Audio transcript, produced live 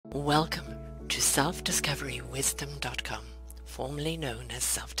Welcome to selfdiscoverywisdom.com, formerly known as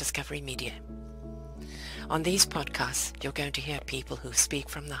Self-Discovery Media. On these podcasts, you're going to hear people who speak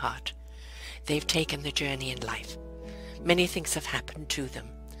from the heart. They've taken the journey in life. Many things have happened to them,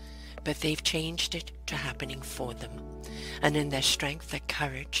 but they've changed it to happening for them. And in their strength, their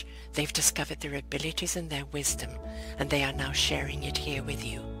courage, they've discovered their abilities and their wisdom, and they are now sharing it here with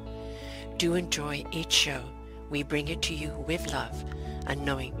you. Do enjoy each show. We bring it to you with love and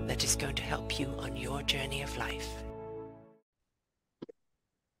knowing that it's going to help you on your journey of life.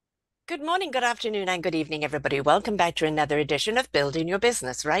 Good morning, good afternoon, and good evening, everybody. Welcome back to another edition of Building Your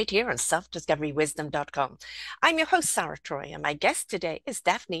Business right here on selfdiscoverywisdom.com. I'm your host, Sarah Troy, and my guest today is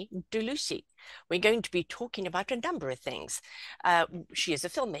Daphne Diluce. We're going to be talking about a number of things. She is a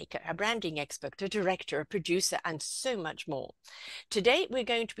filmmaker, a branding expert, a director, a producer, and so much more. Today, we're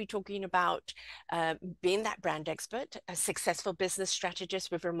going to be talking about being that brand expert, a successful business strategist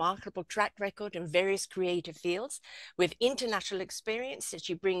with a remarkable track record in various creative fields, with international experience that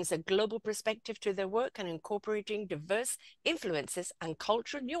she brings a global perspective to their work and incorporating diverse influences and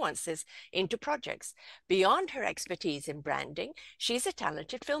cultural nuances into projects. Beyond her expertise in branding, she's a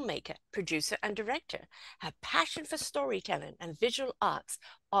talented filmmaker, producer, and director. Her passion for storytelling and visual arts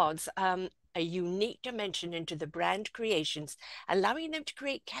adds a unique dimension into the brand creations, allowing them to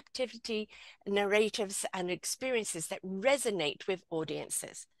create captivity narratives and experiences that resonate with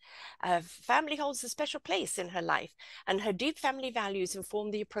audiences. Family holds a special place in her life, and her deep family values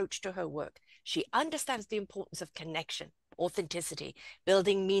inform the approach to her work. She understands the importance of connection, authenticity,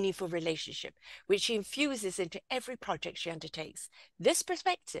 building meaningful relationship, which she infuses into every project she undertakes. This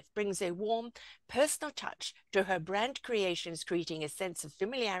perspective brings a warm, personal touch to her brand creations, creating a sense of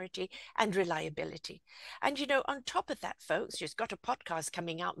familiarity and reliability. And you know, on top of that, folks, she's got a podcast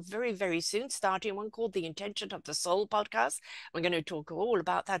coming out very, very soon, starting one called The Intention of the Soul podcast. We're going to talk all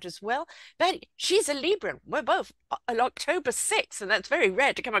about that as well. But she's a Libran. We're both on October 6th, and that's very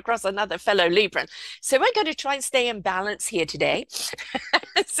rare to come across another fellow Libran. So we're going to try and stay in balance here today.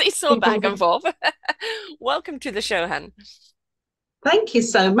 Seesaw back and forth. Welcome to the show, Han. Thank you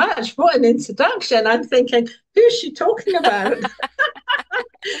so much. What an introduction. I'm thinking, who's she talking about?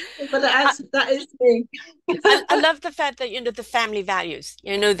 But that is me. I love the fact that, you know, the family values,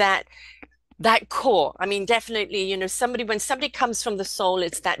 you know, that core. I mean, definitely, you know, when somebody comes from the soul,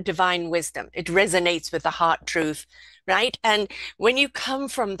 it's that divine wisdom. It resonates with the heart truth, right? And when you come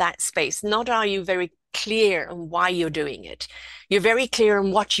from that space, not are you very clear on why you're doing it. You're very clear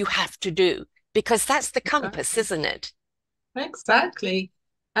on what you have to do, because that's the compass, isn't it? Exactly.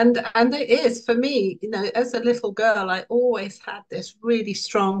 And it is for me, you know, as a little girl, I always had this really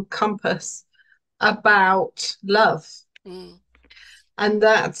strong compass about love. And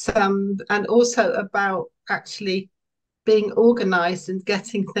that's and also about actually being organized and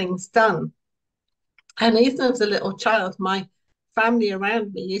getting things done. And even as a little child, my family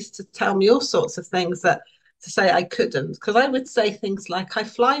around me used to tell me all sorts of things to say I couldn't, because I would say things like, I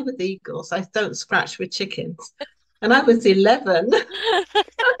fly with eagles, I don't scratch with chickens. And I was 11.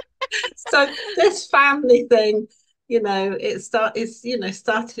 So this family thing, you know,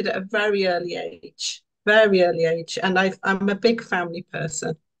 started at a very early age. And I'm a big family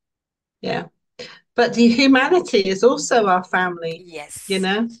person. Yeah. But the humanity is also our family. Yes. You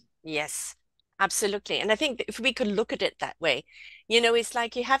know? Yes, absolutely. And I think if we could look at it that way, you know, it's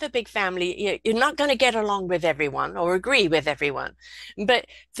like you have a big family, you're not going to get along with everyone or agree with everyone, but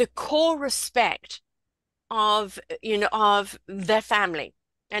the core respect of, you know, of their family.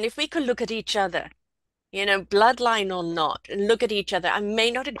 And if we could look at each other, you know, bloodline or not, and look at each other, I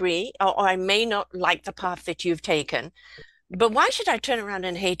may not agree, or I may not like the path that you've taken, but why should I turn around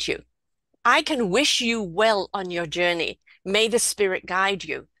and hate you? I can wish you well on your journey. May the spirit guide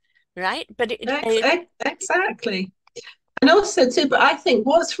you, right? But exactly. And also too, but I think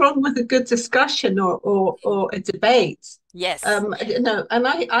what's wrong with a good discussion or a debate? Yes. You know, and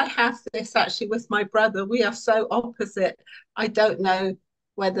I have this actually with my brother. We are so opposite. I don't know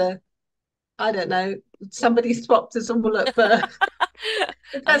somebody swapped us all at birth.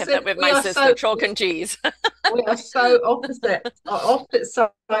 I have that with my sister, chalk and cheese. We are so opposite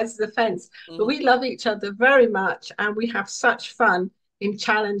sides of the fence, but we love each other very much, and we have such fun in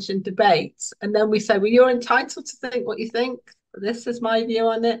challenge and debates. And then we say, well, you're entitled to think what you think. This is my view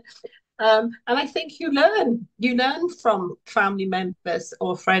on it. And I think you learn from family members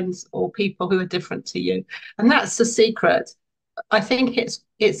or friends or people who are different to you. And that's the secret. I think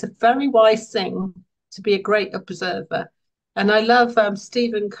it's a very wise thing to be a great observer. And I love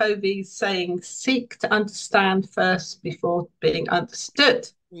Stephen Covey's saying, seek to understand first before being understood.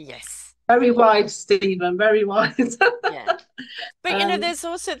 Yes. Very wise, Stephen, very wise. Yeah. But um, there's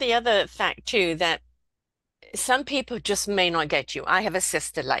also the other fact too that some people just may not get you. I have a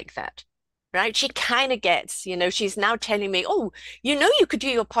sister like that, right? She kind of gets, she's now telling me, oh, you could do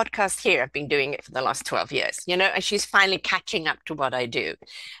your podcast here. I've been doing it for the last 12 years, and she's finally catching up to what I do.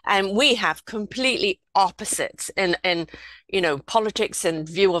 And we have completely opposites in politics and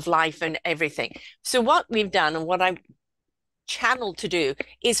view of life and everything. So what we've done and what I channeled to do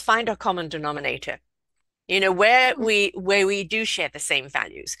is find a common denominator, where we do share the same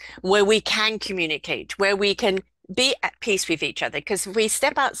values, where we can communicate, where we can be at peace with each other. Because if we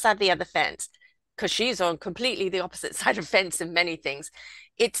step outside the other fence, because she's on completely the opposite side of fence in many things,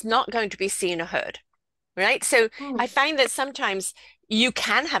 it's not going to be seen or heard, right? So I find that sometimes you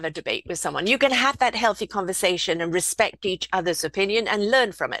can have a debate with someone. You can have that healthy conversation and respect each other's opinion and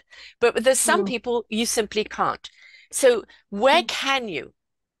learn from it. But there's some people you simply can't. So where can you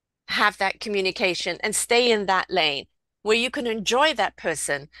have that communication and stay in that lane where you can enjoy that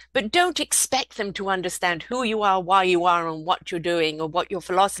person, but don't expect them to understand who you are, why you are, and what you're doing or what your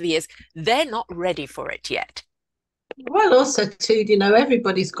philosophy is? They're not ready for it yet. well, also too,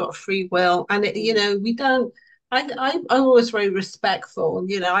 everybody's got free will, and we don't. I'm always very respectful.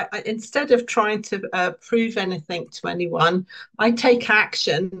 Instead of trying to prove anything to anyone, I take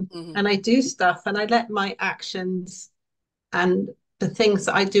action and I do stuff, and I let my actions and the things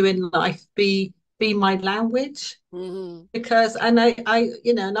that I do in life be my language. Because and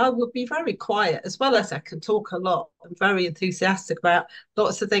I would be very quiet as well as I can talk a lot. I'm very enthusiastic about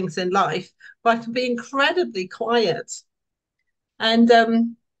lots of things in life, but I can be incredibly quiet. And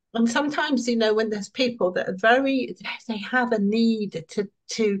sometimes, when there's people that are they have a need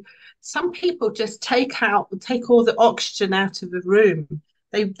to some people just take all the oxygen out of the room.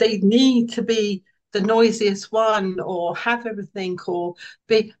 They need to be the noisiest one or have everything or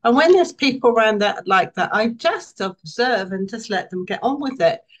be, and when there's people around that like that, I just observe and just let them get on with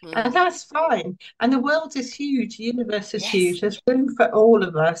it. And that's fine. And the world is huge, the universe is huge, there's room for all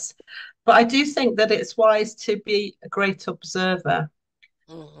of us. But I do think that it's wise to be a great observer.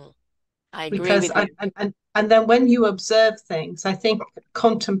 I agree Because with you. and then when you observe things, I think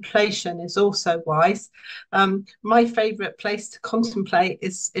contemplation is also wise. My favorite place to contemplate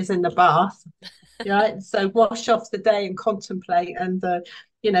is in the bath. Yeah, so wash off the day and contemplate and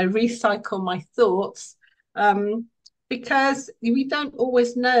recycle my thoughts, because we don't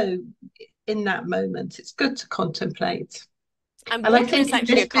always know in that moment. It's good to contemplate. And And I water is think in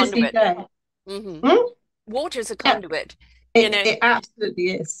actually this a busy conduit. day, Water is a yeah, conduit. You it, know, it absolutely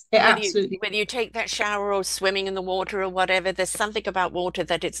is. It whether you absolutely. whether you take that shower or swimming in the water or whatever, there's something about water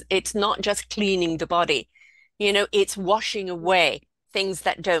that it's not just cleaning the body. It's washing away things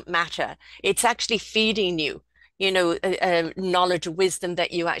that don't matter. It's actually feeding you, knowledge, wisdom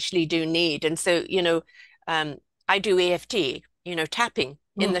that you actually do need. And so, I do EFT, tapping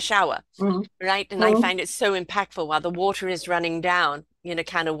in Mm, the shower, mm, right? And I mm. find it so impactful while the water is running down,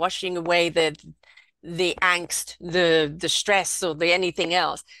 kind of washing away the angst, the stress, or the anything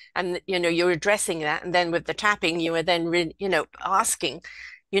else. And you're addressing that. And then with the tapping, you are then asking,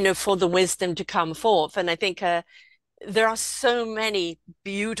 for the wisdom to come forth. And I think there are so many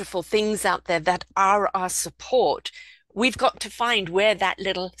beautiful things out there that are our support. We've got to find where that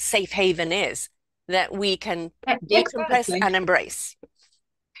little safe haven is that we can decompress Exactly. and embrace.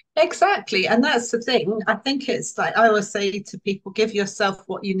 Exactly. And that's the thing. I think it's like I always say to people, give yourself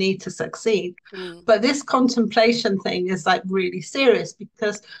what you need to succeed. Mm. But this contemplation thing is like really serious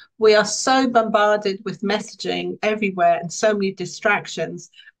because we are so bombarded with messaging everywhere and so many distractions.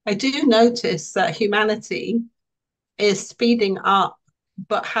 I do notice that humanity is speeding up,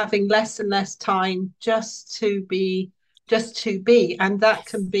 but having less and less time just to be. And that Yes.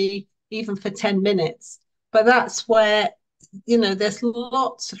 can be even for 10 minutes. But that's where there's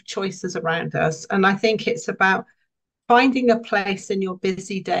lots of choices around us. And I think it's about finding a place in your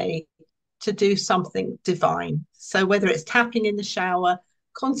busy day to do something divine. So whether it's tapping in the shower,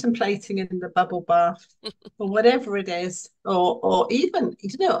 contemplating in the bubble bath, or whatever it is, or even,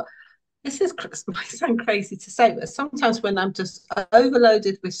 this might sound crazy to say, but sometimes when I'm just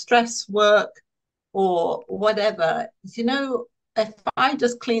overloaded with stress, work, or whatever, if I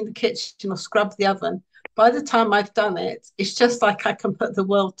just clean the kitchen or scrub the oven, by the time I've done it, it's just like I can put the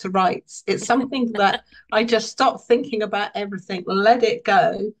world to rights. It's something that I just stop thinking about everything, let it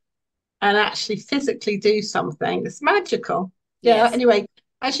go, and actually physically do something. It's magical. Yeah. Yes. Anyway,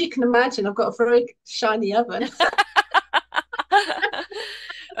 as you can imagine, I've got a very shiny oven.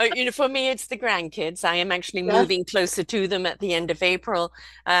 For me, it's the grandkids. I am actually Yes. moving closer to them at the end of April,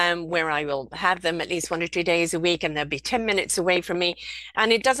 where I will have them at least 1 or 2 days a week, and they'll be 10 minutes away from me.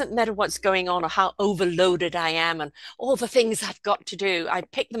 And it doesn't matter what's going on or how overloaded I am and all the things I've got to do. I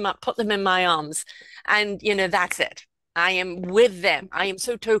pick them up, put them in my arms, and that's it. I am with them. I am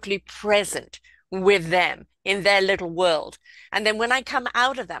so totally present with them in their little world. And then when I come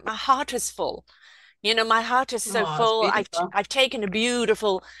out of that, my heart is full. My heart is so Oh, it's full. beautiful. I've taken a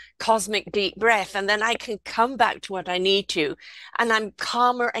beautiful cosmic deep breath, and then I can come back to what I need to, and I'm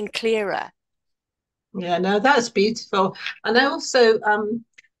calmer and clearer. Yeah, no, that's beautiful. And I also,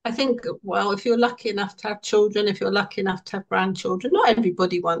 I think, well, if you're lucky enough to have children, if you're lucky enough to have grandchildren, not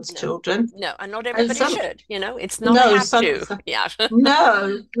everybody wants No, children. no, and not And everybody some, should. It's not a no, have to. Yeah.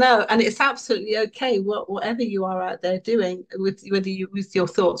 no, no, and it's absolutely okay. Whatever you are out there doing with whether you with your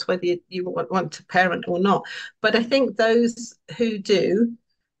thoughts, whether you want to parent or not. But I think those who do,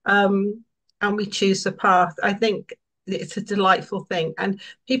 and we choose the path, I think it's a delightful thing. And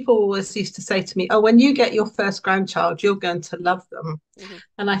people always used to say to me, "Oh, when you get your first grandchild, you're going to love them." Hmm.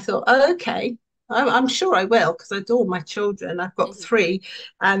 And I thought, oh, okay. I'm sure I will because I adore my children. I've got Hmm. three,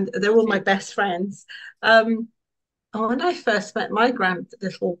 and they're all my Lovely. best friends. Um, when I first met my grand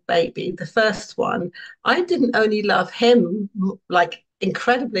little baby, the first one, I didn't only love him like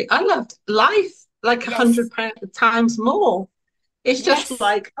incredibly, I loved life like a Yes. hundred times more. It's just Yes.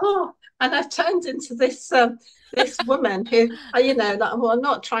 like, oh, and I've turned into this woman who, like, well, I'm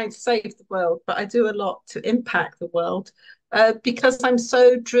not trying to save the world, but I do a lot to impact the world because I'm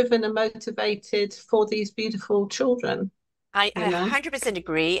so driven and motivated for these beautiful children, I you know. 100%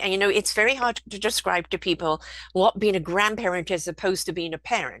 agree. And it's very hard to describe to people what being a grandparent is opposed to being a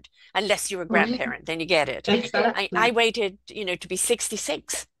parent, unless you're a Mm, grandparent, then you get it. I exactly. waited, to be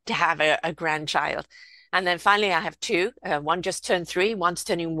 66 to have a grandchild. And then finally I have two. One just turned 3, one's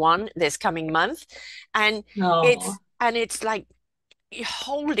turning 1 this coming month. And Oh. it's like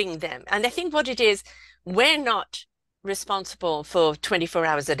holding them. And I think what it is, we're not responsible for 24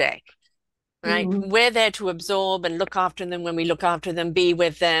 hours a day, right? Mm, We're there to absorb and look after them when we look after them, be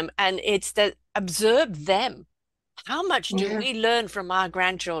with them, and it's to observe them. How much do yeah, we learn from our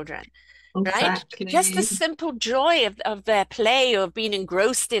grandchildren, right? Just the exactly. simple joy of their play, of being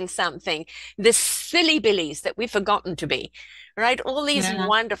engrossed in something, the silly billies that we've forgotten to be, right? All these Yeah,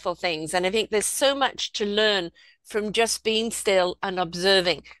 wonderful things. And I think there's so much to learn from just being still and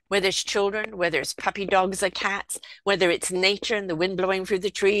observing, whether it's children, whether it's puppy dogs or cats, whether it's nature and the wind blowing through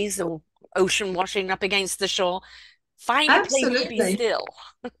the trees or ocean washing up against the shore. Find a place to be absolutely. still.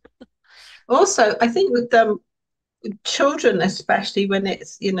 Also, I think with children, especially when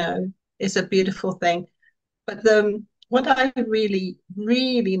it's a beautiful thing. But what I really,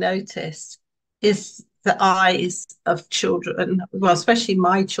 really noticed is the eyes of children, well, especially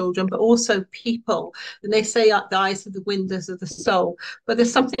my children, but also people. And they say the eyes are the windows of the soul. But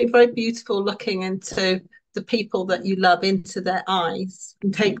there's something very beautiful looking into the people that you love into their eyes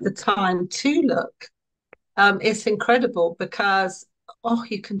and take the time to look. It's incredible because, oh,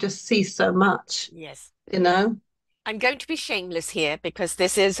 you can just see so much, Yes. you know? I'm going to be shameless here because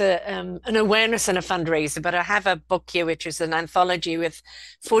this is an awareness and a fundraiser, but I have a book here, which is an anthology with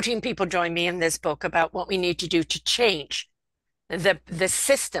 14 people join me in this book about what we need to do to change the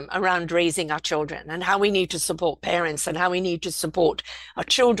system around raising our children and how we need to support parents and how we need to support our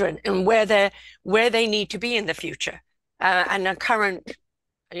children and where they need to be in the future. And our current,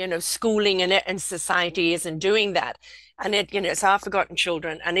 schooling and society isn't doing that. And it's our forgotten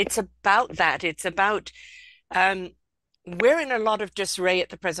children. And it's about that. It's about um, we're in a lot of disarray at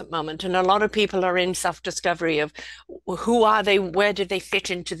the present moment, and a lot of people are in self-discovery of who are they, where do they fit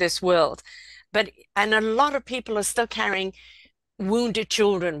into this world. And a lot of people are still carrying wounded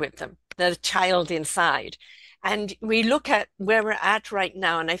children with them, the child inside. And we look at where we're at right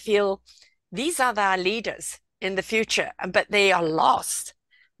now, and I feel these are our leaders in the future, but they are lost.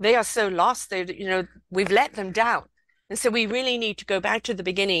 They are so lost. We've let them down. And so we really need to go back to the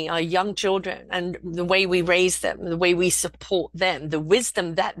beginning, our young children and the way we raise them, the way we support them, the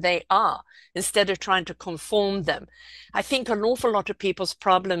wisdom that they are, instead of trying to conform them. I think an awful lot of people's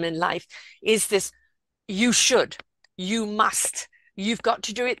problem in life is this: you should, you must, you've got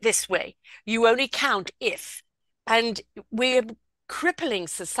to do it this way. You only count if. And we're crippling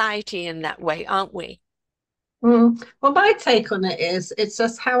society in that way, aren't we? Well, my take on it is it's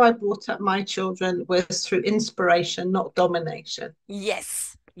just how I brought up my children was through inspiration, not domination.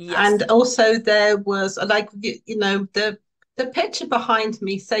 Yes, And yes. also there was like the picture behind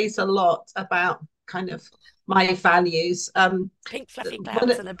me says a lot about kind of my values. Pink fluffy One,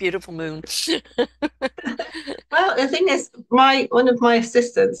 clouds and a beautiful moon. well, the thing is, one of my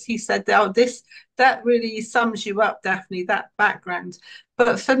assistants, he said, "Oh, this that really sums you up, Daphne, that background."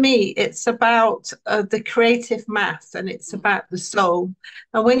 But for me, it's about the creative mass, and it's about the soul.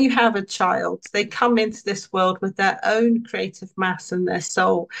 And when you have a child, they come into this world with their own creative mass and their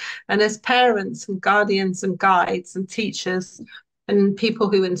soul. And as parents and guardians and guides and teachers and people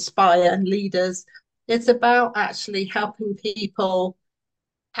who inspire and leaders, it's about actually helping people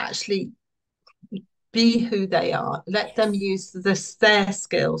actually be who they are. Let them Yes. use their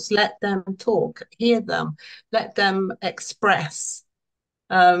skills. Let them talk, hear them, let them express.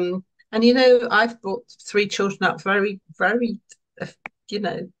 And I've brought three children up very, very,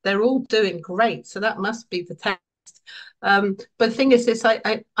 they're all doing great. So that must be the test. But the thing is, this I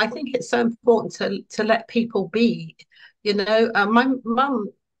think it's so important to let people be. My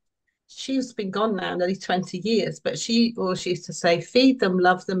mum, she's been gone now nearly 20 years, but she always used to say, feed them,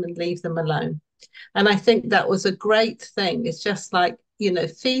 love them, and leave them alone. And I think that was a great thing. It's just like,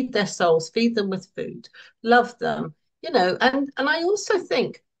 feed their souls, feed them with food, love them, and I also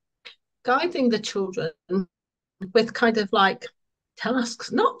think guiding the children with kind of like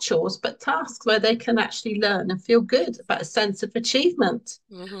tasks, not chores, but tasks where they can actually learn and feel good about a sense of achievement.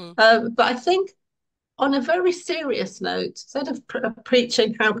 Mm-hmm. But I think on a very serious note, instead of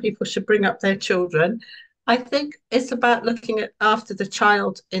preaching how people should bring up their children, I think it's about looking after the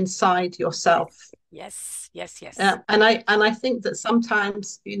child inside yourself. Yes, yes, yes. And I think that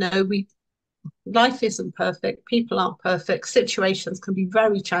sometimes, life isn't perfect, people aren't perfect, situations can be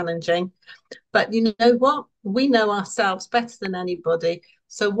very challenging. But you know what? We know ourselves better than anybody.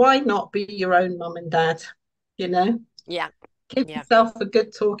 So why not be your own mum and dad? Yeah. Give Yeah. yourself a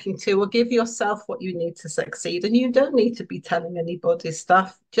good talking to, or give yourself what you need to succeed. And you don't need to be telling anybody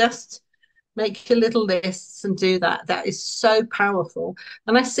stuff. Just make your little lists and do that. That is so powerful.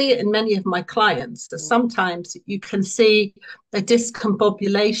 And I see it in many of my clients that sometimes you can see a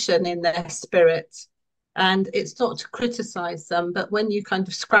discombobulation in their spirit. And it's not to criticize them, but when you kind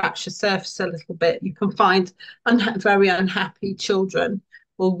of scratch the surface a little bit, you can find very unhappy children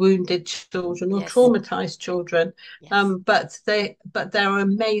or wounded children or Yes. traumatized children. Yes. But they're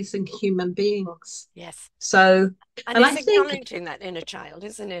amazing human beings. Yes. So, And I it's think, acknowledging that inner child,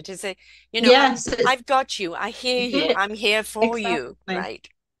 isn't it? Is it, yes, I've got you. I hear you. yeah, I'm here for you, exactly. right?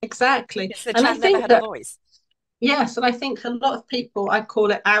 Exactly. It's the And I child never think had a that, voice. yes, and I think a lot of people, I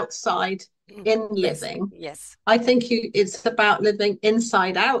call it outside in Yes. living. Yes. I think it's about living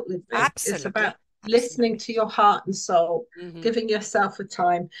inside out living. It's about Absolutely. listening Absolutely. to your heart and soul, Mm-hmm. giving yourself a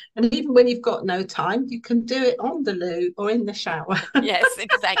time. And even when you've got no time, you can do it on the loo or in the shower. Yes,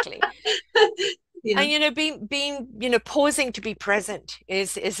 exactly. Yeah. And pausing to be present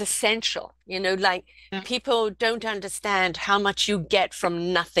is essential. Like Yeah, people don't understand how much you get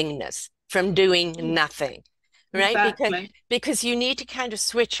from nothingness, from doing nothing, right? Because exactly. because you need to kind of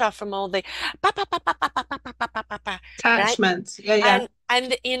switch off from all the ba, ba, ba, ba, ba, ba, ba, ba, ba, ba, ba, ba, right? Attachment. Yeah, yeah.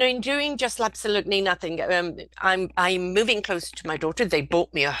 And in doing just absolutely nothing, I'm moving closer to my daughter. They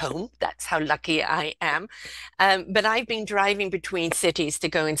bought me a home. That's how lucky I am. But I've been driving between cities to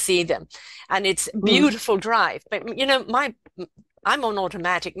go and see them, and it's a Mm, beautiful drive. But I'm on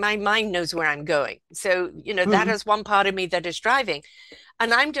automatic. My mind knows where I'm going. So that mm, is one part of me that is driving,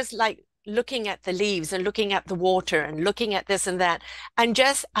 and I'm just like looking at the leaves and looking at the water and looking at this and that, and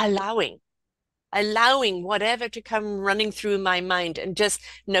just allowing whatever to come running through my mind, and just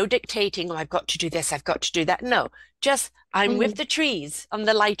no dictating, oh, I've got to do this, I've got to do that. No, just I'm with mm, the trees and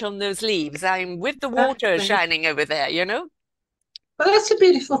the light on those leaves. I'm with the water exactly. shining over there. Well, that's a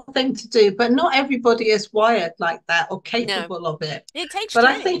beautiful thing to do, but not everybody is wired like that or No, capable of it. it takes But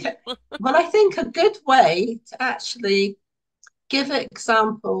training. I think a good way to actually give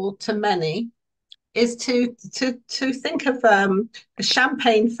example to many is to think of a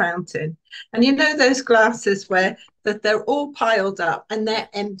champagne fountain, and those glasses where that they're all piled up and Yeah. they're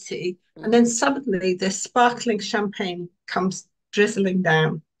empty, and then Mhm. suddenly this sparkling champagne comes drizzling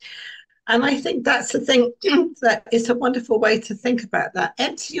down. And I think that's the thing that is a wonderful way to think about that.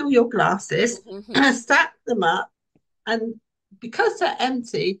 Empty all your glasses, Mhm. stack them up, and because they're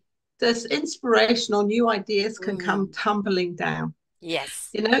empty, there's inspirational new ideas can come Mm. tumbling down. Yes.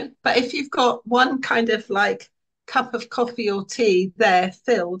 But if you've got one kind of like cup of coffee or tea there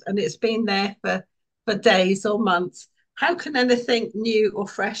filled and it's been there for days or months, how can anything new or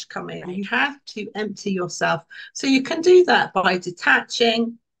fresh come in? Right. You have to empty yourself. So you can do that by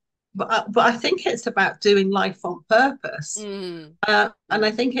detaching, but I think it's about doing life on purpose. Mm. And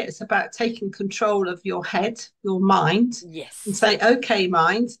I Mm. think it's about taking control of your head, your mind, and Yes. say, okay,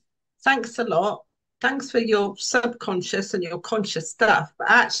 mind, thanks a lot. thanks for your subconscious and your conscious stuff, but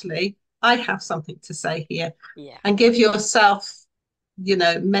actually, I have something to say here. Yeah. And give yourself,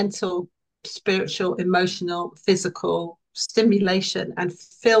 mental, spiritual, emotional, physical stimulation and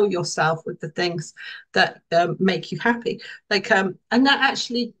fill yourself with the things that make you happy. And that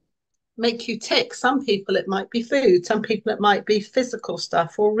actually make you tick. Some people it might be food, some people it might be physical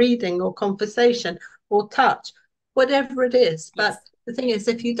stuff or reading or conversation or touch, whatever it is. Yes. But the thing is,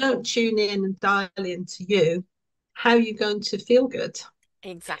 if you don't tune in and dial into you, how are you going to feel good?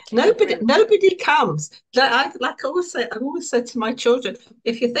 Exactly. Nobody comes. I've always said to my children,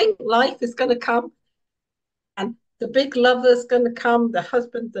 if you think life is going to come and the big lover's going to come, the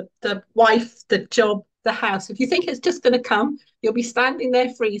husband, the wife, the job, the house, if you think it's just going to come, you'll be standing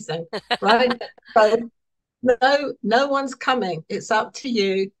there freezing, right? So no one's coming. It's up to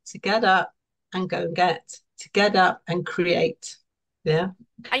you to get up and to get up and create. Yeah.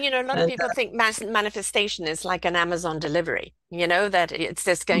 And, a lot of people think manifestation is like an Amazon delivery, that it's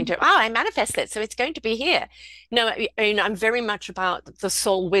just going to, I manifest it, so it's going to be here. No, I'm very much about the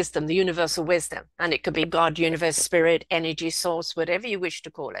soul wisdom, the universal wisdom, and it could be God, universe, spirit, energy, source, whatever you wish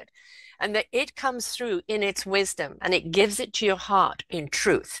to call it. And that it comes through in its wisdom and it gives it to your heart in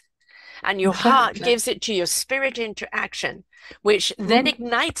truth. And your heart gives it to your spirit into action, which then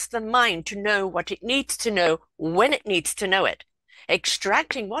ignites the mind to know what it needs to know when it needs to know it,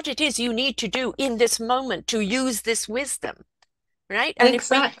 extracting what it is you need to do in this moment to use this wisdom, right? And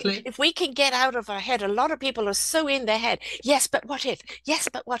exactly. If we can get out of our head, a lot of people are so in their head, yes, but what if? Yes,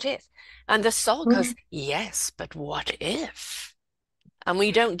 but what if? And the soul goes, yes, but what if? And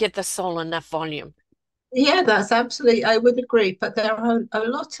we don't give the soul enough volume. Yeah, that's absolutely, I would agree. But there are a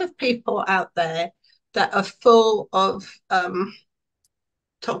lot of people out there that are full of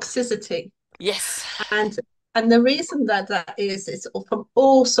toxicity. Yes. And the reason that is, it's from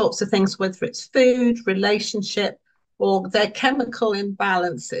all sorts of things, whether it's food, relationship, or their chemical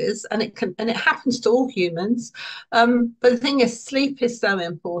imbalances, and it happens to all humans. But the thing is, sleep is so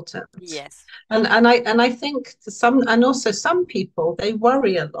important. Yes. And I think some people, they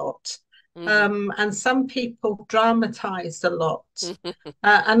worry a lot. And some people dramatize a lot.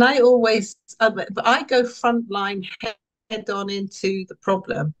 And I always, but I go frontline head on into the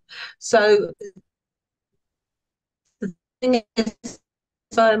problem. So the thing is,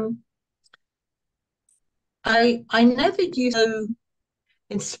 I never used to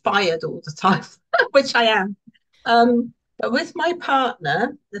inspired all the time, which I am. But with my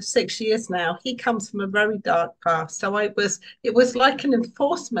partner of 6 years now, he comes from a very dark past. So it was like an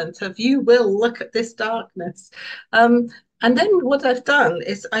enforcement of you will look at this darkness. And then what I've done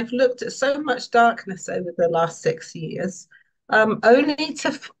is I've looked at so much darkness over the last 6 years, only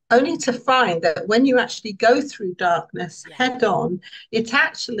to find that when you actually go through darkness head on, it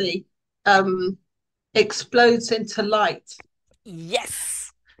actually explodes into light. Yes.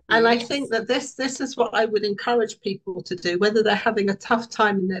 And I think that this is what I would encourage people to do, whether they're having a tough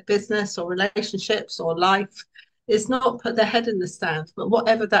time in their business or relationships or life, is not put their head in the sand, but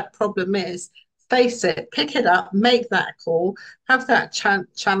whatever that problem is, face it, pick it up, make that call, have that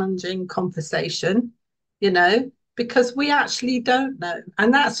challenging conversation, because we actually don't know.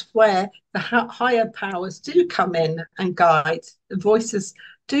 And that's where the higher powers do come in and guide. The voices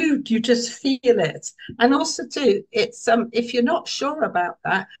do, you just feel it. And also it's if you're not sure about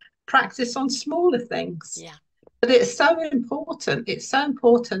that, practice on smaller things. Yeah. But it's so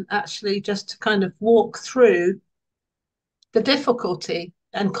important actually just to kind of walk through the difficulty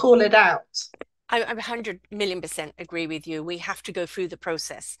and call it out. I 100,000,000% agree with you. We have to go through the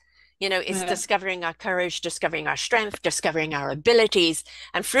process. It's discovering our courage, discovering our strength, discovering our abilities.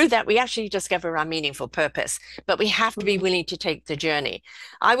 And through that, we actually discover our meaningful purpose. But we have to be willing to take the journey.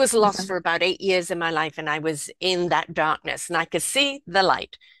 I was lost for about 8 years in my life, and I was in that darkness, and I could see the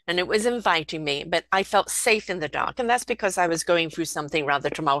light. And it was inviting me, but I felt safe in the dark. And that's because I was going through something rather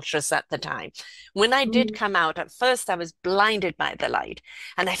tumultuous at the time. When I did come out, at first I was blinded by the light,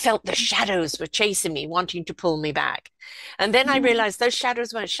 and I felt the shadows were chasing me, wanting to pull me back. And then I realized those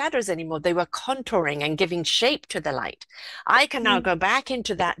shadows weren't shadows anymore. They were contouring and giving shape to the light. I can now go back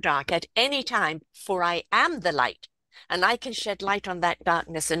into that dark at any time, for I am the light. And I can shed light on that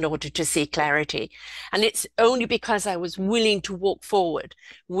darkness in order to see clarity. And it's only because I was willing to walk forward,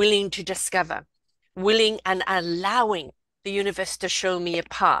 willing to discover, willing and allowing the universe to show me a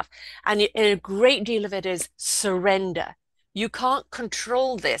path. And a great deal of it is surrender. You can't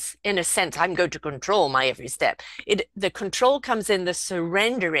control this in a sense. I'm going to control my every step. The control comes in the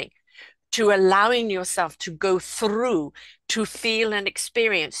surrendering, to allowing yourself to go through, to feel and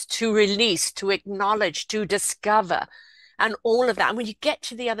experience, to release, to acknowledge, to discover, and all of that. And when you get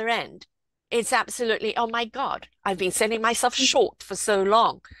to the other end, It's absolutely, oh my God, I've been selling myself short for so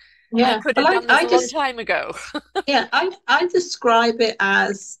long. I Yeah. could Well, have done this a long time ago. I describe it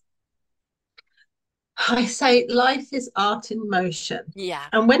as, I say life is art in motion. Yeah.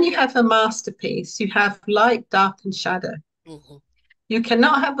 And when you have a masterpiece, you have light, dark, and shadow. Hmm. You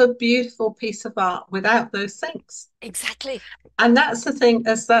cannot have a beautiful piece of art without those things. Exactly. And that's the thing,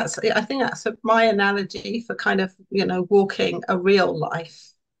 as that's I think that's my analogy for kind of, walking a real life.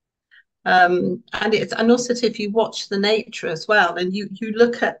 And also if you watch the nature as well, and you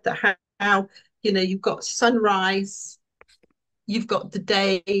look at how you've got sunrise, you've got the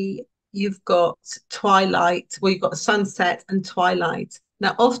day, you've got twilight, well, you've got sunset and twilight.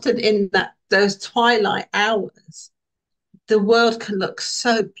 Now, often in those twilight hours, the world can look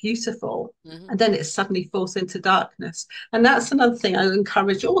so beautiful, Hmm. and then it suddenly falls into darkness. And that's another thing I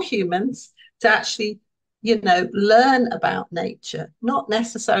encourage all humans to actually, learn about nature, not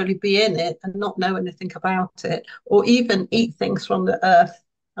necessarily be in it and not know anything about it, or even eat things from the earth,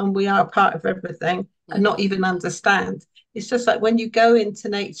 and we are a part of everything, and not Hmm. even understand. It's just like when you go into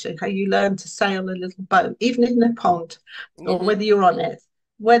nature, how you learn to sail a little boat, even in a pond, or Hmm. whether you're on it,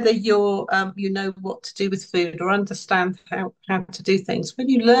 whether you're you know what to do with food or understand how to do things. When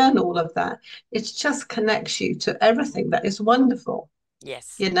you learn all of that, it just connects you to everything that is wonderful,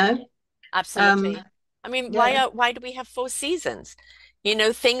 Yes, you know. um absolutely. I mean, yeah, why do we have four seasons?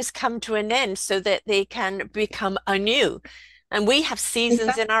 Things come to an end so that they can become anew. And we have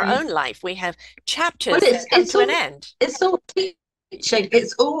seasons in our exactly. own life. We have Well, chapters that come to an end. it's all teaching.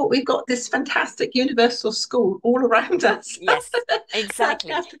 It's all, we've got this fantastic universal school all around us. Yes, That we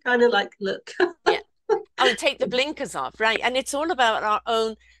exactly. have to kind of like look. Yeah. Oh, and take the blinkers off, right? And it's all about our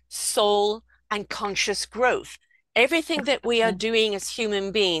own soul and conscious growth. Everything that we are doing as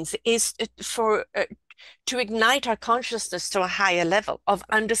human beings is for to ignite our consciousness to a higher level of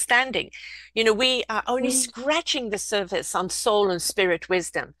understanding. We are only scratching the surface on soul and spirit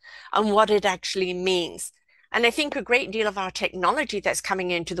wisdom and what it actually means. And I think a great deal of our technology that's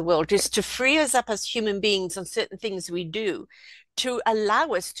coming into the world is to free us up as human beings on certain things we do, to allow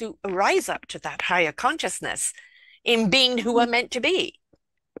us to rise up to that higher consciousness in being who we're meant to be.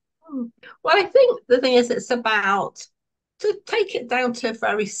 Well, I think the thing is, it's about, to take it down to a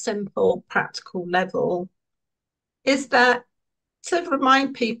very simple, practical level, is that to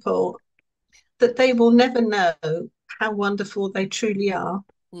remind people that they will never know how wonderful they truly are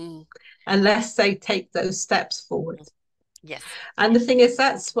Mm. unless they take those steps forward. Yes. And the thing is,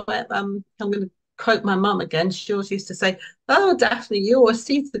 that's what I'm going to quote my mum again. She always used to say, "Oh, Daphne, you always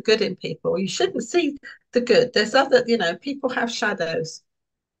see the good in people. You shouldn't see the good. There's other, people have shadows."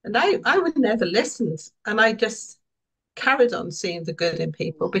 And I would never listen. And I just carried on seeing the good in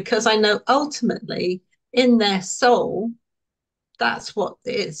people Mm. because I know ultimately in their soul, that's what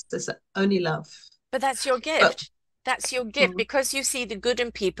it is. There's only love. But that's your But gift. That's your gift. mm, Because you see the good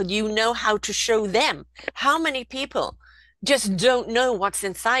in people, you know how to show them. How many people just don't know what's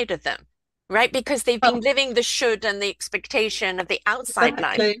inside of them, right? Because they've been well, living the should and the expectation of the outside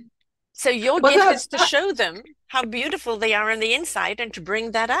life. exactly. So your Well, gift that, is to that show them how beautiful they are on the inside and to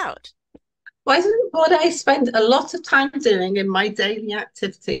bring that out. wasn't what I spend a lot of time doing in my daily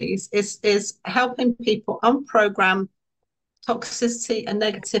activities is helping people unprogram toxicity and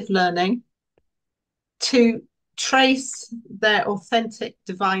negative learning, to trace their authentic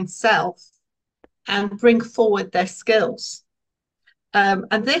divine self and bring forward their skills.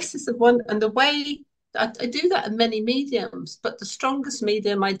 And this is the one, and the way I do that in many mediums, but the strongest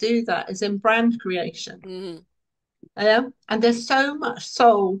medium I do that is in brand creation. Mm. And there's so much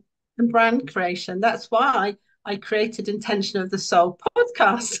soul in brand creation. That's why I created Intention of the Soul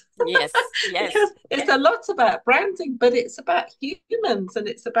podcast, Yes, because yes. it's a lot about branding, but it's about humans and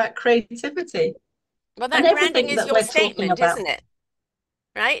it's about creativity Well, and that branding everything is that your we're talking statement, about. isn't it?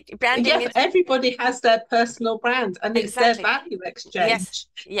 Right? Branding Yeah, is everybody has their personal brand and it's their exactly. value Yes, exchange.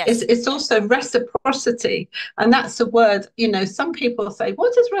 It's, yes. it's also reciprocity. And that's a word, some people say,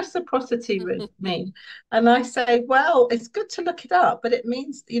 what does reciprocity mean? And I say, well, it's good to look it up, but it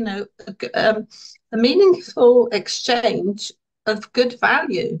means, a meaningful exchange of good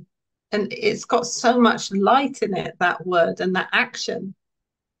value. And it's got so much light in it, that word and that action.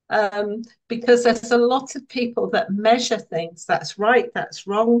 Because there's a lot of people that measure things. That's right, that's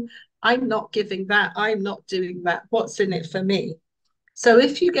wrong. I'm not giving that. I'm not doing that. What's in it for me? So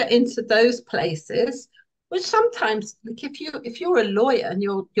if you get into those places, which sometimes, like if you're a lawyer and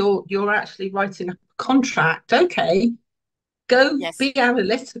you're actually writing a contract, okay, go Yes, be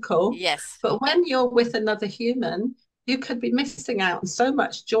analytical. yes. But when you're with another human, you could be missing out on so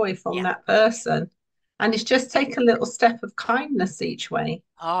much joy from Yeah. that person. And it's just take a little step of kindness each way.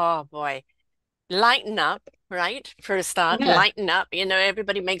 Oh boy. lighten up, right? For a start, Yeah. lighten up.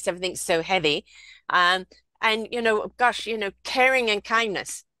 Everybody makes everything so heavy. Um, and gosh, caring and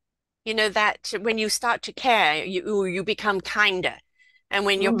kindness. That when you start to care, you become kinder. And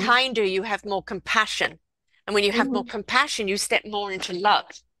when you're Mm, kinder, you have more compassion. And when you have more mm, compassion, you step more into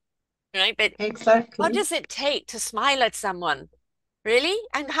love, right? But what exactly. does it take to smile at someone? Really?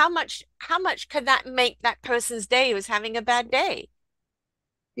 And how much could that make that person's day who's having a bad day?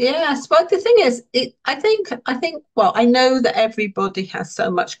 Yes, but the thing is, well, I know that everybody has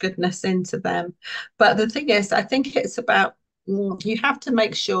so much goodness into them, but the thing is, I think it's about you have to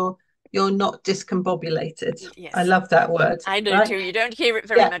make sure you're not discombobulated. I Yes, love that word, I do right? too. You don't hear it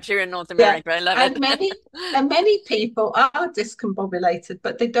very Yeah, much here in North yeah. America. I love And it. many people are discombobulated,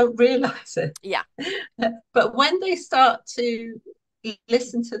 but they don't realize it. Yeah, But when they start to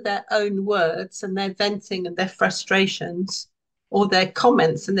listen to their own words and their venting and their frustrations or their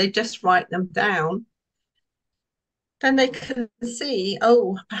comments and they just write them down, then they can see,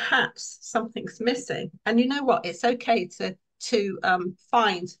 oh, perhaps something's missing. And you know what? It's okay to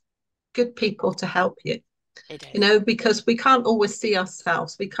find good people to help you, it is. because we can't always see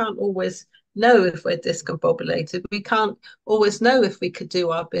ourselves. We can't always know if we're discombobulated. We can't always know if we could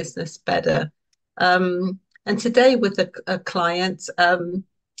do our business better. And today with a client,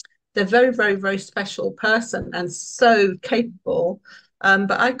 they're very, very, very special person and so capable.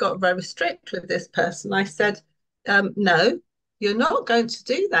 But I got very strict with this person. I said, no, you're not going to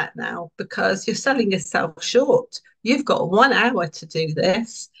do that now because you're selling yourself short. You've got 1 hour to do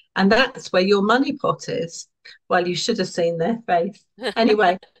this, and that's where your money pot is. Well, you should have seen their face.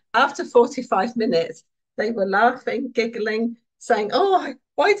 Anyway, after 45 minutes, they were laughing, giggling, saying, oh,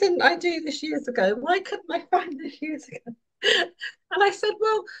 why didn't I do this years ago? Why couldn't I find this years ago? And I said,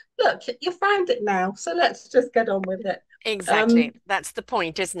 well, look, you found it now, so let's just get on with it. Exactly. Um, That's the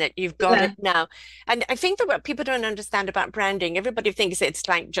point, isn't it? You've got it yeah, now. And I think that what people don't understand about branding, everybody thinks it's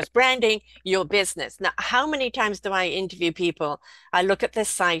like just branding your business. Now, how many times do I interview people? I look at their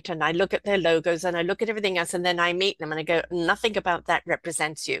site and I look at their logos and I look at everything else, and then I meet them and I go, nothing about that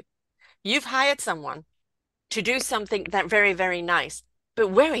represents you. You've hired someone to do something that very, very nice, but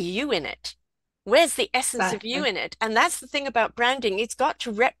where are you in it? Where's the essence of you exactly. in it? And that's the thing about branding. It's got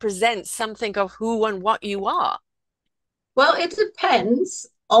to represent something of who and what you are. Well, it depends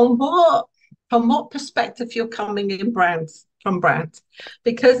on from what perspective you're coming in brand,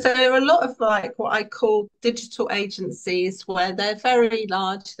 because there are a lot of like what I call digital agencies where they're very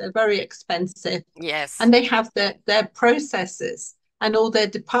large, they're very expensive, Yes. and they have their processes and all their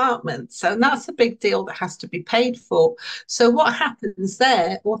departments. So that's a big deal that has to be paid for. So what happens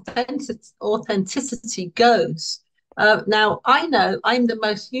there? Authenticity goes. Now, I know I'm the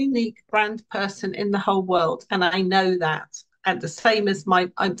most unique brand person in the whole world, and I know that. And the same as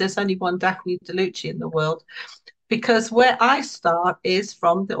there's only one Daphne Diluce in the world, because where I start is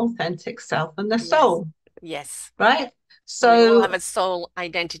from the authentic self and the Yes. soul, Yes. right? We all have So a soul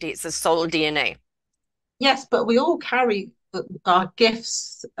identity. It's a soul DNA. yes, but we all carry our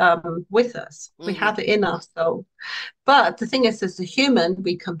gifts with us. We Hmm. have it in our soul. But the thing is, as a human,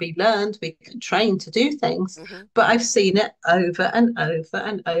 we can be learned, we can train to do things. Hmm. But I've seen it over and over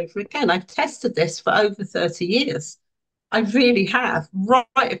and over again. I've tested this for over 30 years. I really have,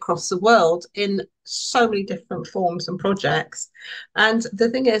 right across the world in so many different forms and projects. And the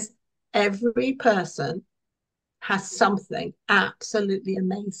thing is, every person has something absolutely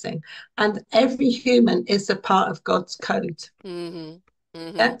amazing. And every human is a part of God's code. Hmm.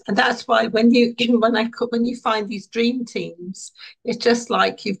 Hmm. Yeah? And that's why when you find these dream teams, it's just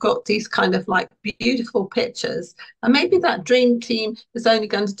like you've got these kind of like beautiful pictures. And maybe that dream team is only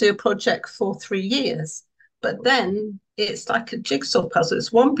going to do a project for 3 years. But then it's like a jigsaw puzzle.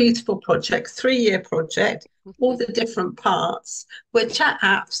 It's one beautiful project, 3 year project, all the different parts, which are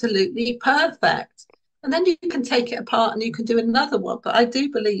absolutely perfect. And then you can take it apart and you can do another one. But I do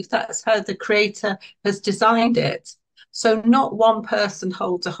believe that's how the creator has designed it. So not one person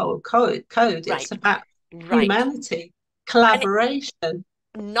holds a whole code. It's Right. about Right. humanity, And collaboration.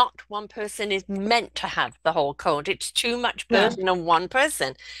 not one person is meant to have the whole code. It's too much No, burden on one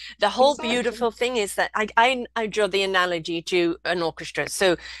person. The whole exactly. beautiful thing is that I draw the analogy to an orchestra.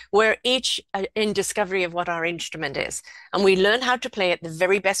 So we're each in discovery of what our instrument is, and we learn how to play it the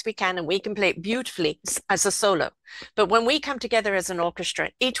very best we can, and we can play it beautifully as a solo. But when we come together as an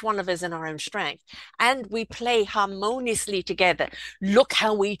orchestra, each one of us in our own strength, and we play harmoniously together, look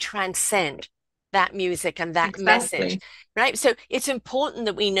how we transcend that music and that message, Exactly. right? So it's important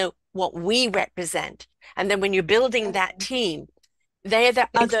that we know what we represent. And then when you're building that team, they're the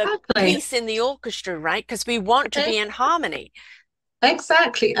other Exactly. piece in the orchestra, right? Because we want to be in harmony.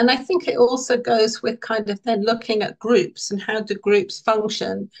 Exactly. And I think it also goes with kind of then looking at groups and how do groups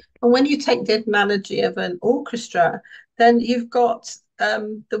function. And when you take the analogy of an orchestra, then you've got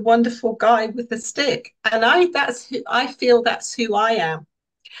the wonderful guy with the stick. And I feel that's who I am.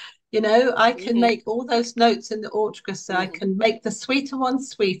 You know, I can Hmm. make all those notes in the orchestra. I Hmm. can make the sweeter ones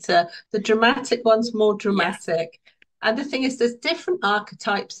sweeter, the dramatic ones more Yes. dramatic. And the thing is, there's different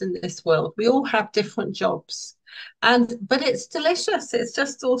archetypes in this world. We all have different jobs. And but it's delicious. It's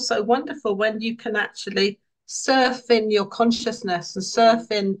just also wonderful when you can actually surf in your consciousness and Mm.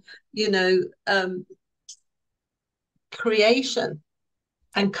 surf in, you know, creation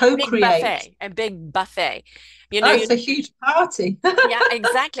and Big co-create. buffet, a big buffet. You know, Oh, it's a huge party. yeah,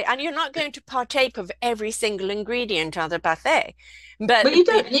 exactly. And you're not going to partake of every single ingredient on the buffet, Well, but you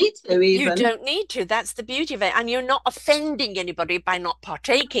don't need to you even. don't need to. That's the beauty of it. And you're not offending anybody by not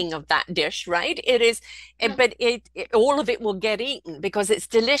partaking of that dish, right? It is, but all of it will get eaten because it's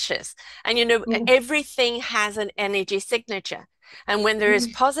delicious. And you know, Mm, everything has an energy signature. And when there is mm,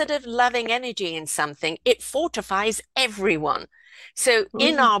 positive, loving energy in something, it fortifies everyone. So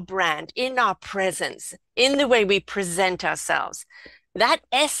in mm, our brand, in our presence, in the way we present ourselves, that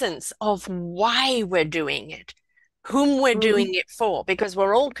essence of why we're doing it, whom we're mm. doing it for, because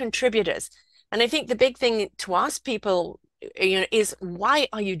we're all contributors. And I think the big thing to ask people, is why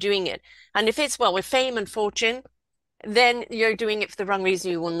are you doing it? And if it's, well, with fame and fortune, then you're doing it for the wrong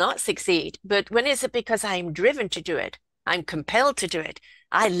reason. You will not succeed. But when is it because I'm driven to do it? I'm compelled to do it.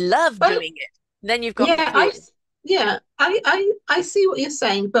 I love But doing it. Then you've got the yeah, fuel. I see what you're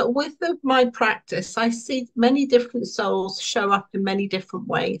saying. But with my practice, I see many different souls show up in many different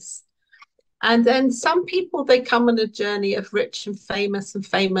ways. And then some people, they come on a journey of rich and famous and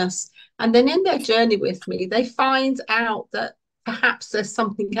famous. And then in their journey with me, they find out that perhaps there's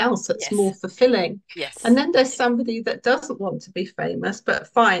something else that's more Yes. fulfilling. And Yes. then there's somebody that doesn't want to be famous, but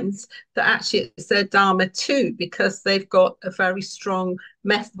finds that actually it's their dharma too, because they've got a very strong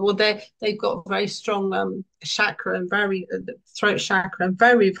method, or they've got very strong chakra and very throat chakra and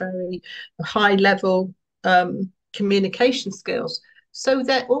very, very high level communication skills. So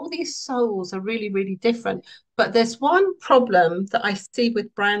that all these souls are really, really different. But there's one problem that I see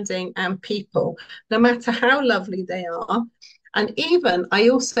with branding and people, no matter how lovely they are. And even I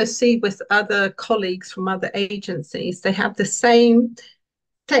also see with other colleagues from other agencies, they have the same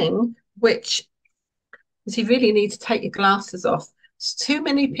thing, which is you really need to take your glasses off. It's too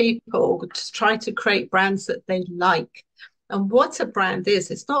many people to try to create brands that they like. And what a brand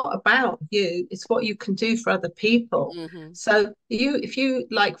is, it's not about you, it's what you can do for other people. Hmm. So if you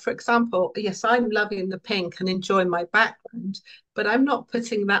like, for example, yes, I'm loving the pink and enjoying my background, but I'm not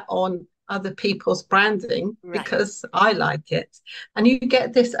putting that on other people's branding Right. because I like it. And you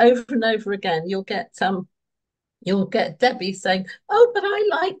get this over and over again. You'll get Debbie saying, "Oh, but I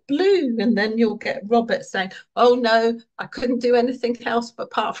like blue." And then you'll get Robert saying, "Oh, no, I couldn't do anything else but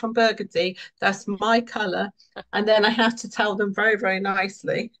apart from burgundy. That's my color." And then I have to tell them very, very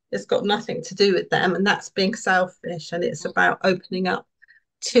nicely, it's got nothing to do with them. And that's being selfish. And it's Mhm. about opening up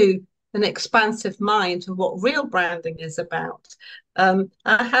to an expansive mind of what real branding is about.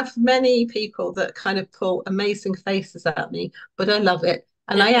 I have many people that kind of pull amazing faces at me, but I love it.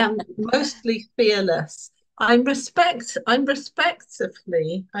 And I am mostly fearless. I'm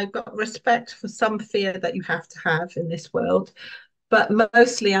respectively, I've got respect for some fear that you have to have in this world, but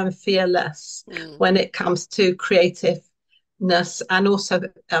mostly I'm fearless Mm. when it comes to creativeness and also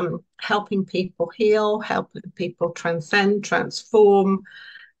helping people heal, helping people transcend, transform,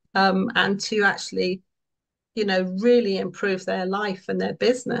 and to actually, really improve their life and their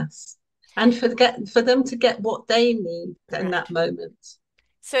business, and for them to get what they need in that Right. moment.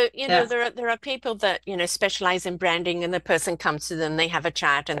 So, Yeah. there are people that, specialize in branding and the person comes to them, they have a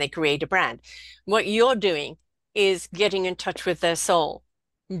chat and they create a brand. What you're doing is getting in touch with their soul,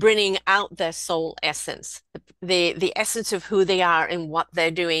 bringing out their soul essence, the essence of who they are and what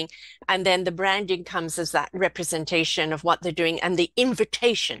they're doing. And then the branding comes as that representation of what they're doing and the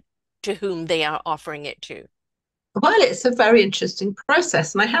invitation to whom they are offering it to. Well, it's a very interesting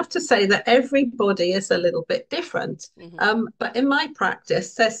process. And I have to say that everybody is a little bit different. Hmm. But in my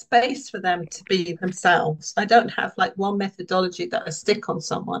practice, there's space for them to be themselves. I don't have like one methodology that I stick on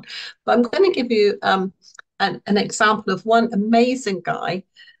someone. But I'm going to give you an example of one amazing guy.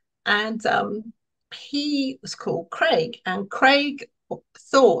 And he was called Craig. And Craig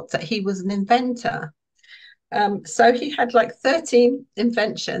thought that he was an inventor. So he had like 13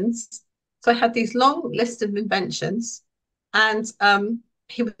 inventions. So I had these long list of inventions, and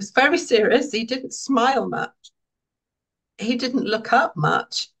he was very serious. He didn't smile much. He didn't look up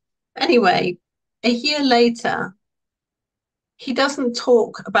much. Anyway, a year later, he doesn't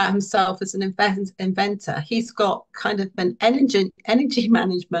talk about himself as an inventor. He's got kind of an energy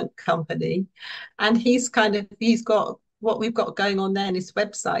management company, and he's got what we've got going on there in his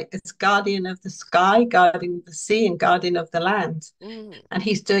website. It's Guardian of the Sky, Guardian of the Sea, and Guardian of the Land. And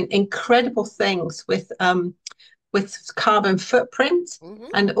he's doing incredible things with carbon footprint.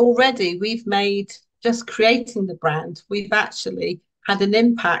 And already we've made, just creating the brand, we've actually had an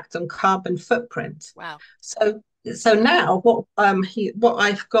impact on carbon footprint. Wow. So now what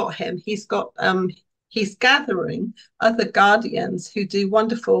I've got him, he's gathering other guardians who do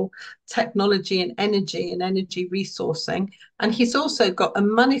wonderful technology and energy resourcing. And he's also got a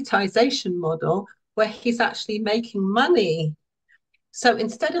monetization model where he's actually making money. So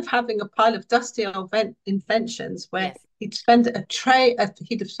instead of having a pile of dusty old inventions where he'd spend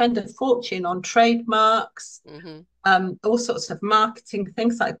a fortune on trademarks, all sorts of marketing,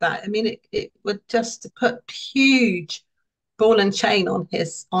 things like that. I mean, it would just put huge ball and chain on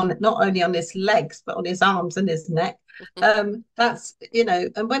not only on his legs, but on his arms and his neck. That's,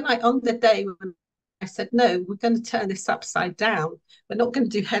 and on the day when I said, no, we're going to turn this upside down. We're not going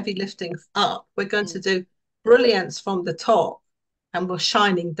to do heavy lifting up. We're going to do brilliance from the top, and we're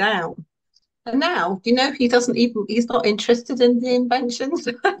shining down. And now, he's not interested in the inventions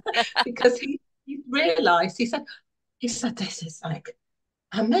because he realized, he said, this is like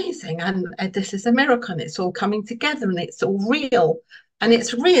amazing. And this is a miracle. And it's all coming together and it's all real. And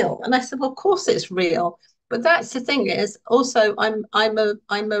it's real. And I said, well, of course it's real. But that's the thing is also I'm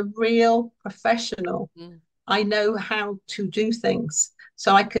a real professional. I know how to do things.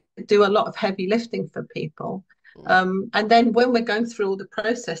 So I could do a lot of heavy lifting for people. And then when we're going through all the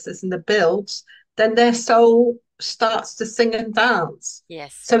processes and the builds, then their soul starts to sing and dance.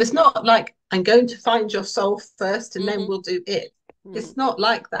 Yes. So it's not like I'm going to find your soul first and then we'll do it. It's not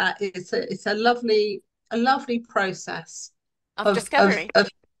like that. It's a lovely process of discovery. Of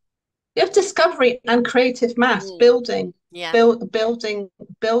discovery and creative mass, building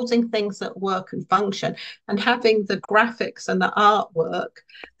things that work and function, and having the graphics and the artwork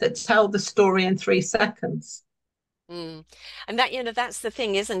that tell the story in 3 seconds. And that, that's the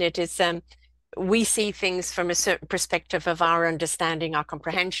thing, isn't it? Is we see things from a certain perspective of our understanding, our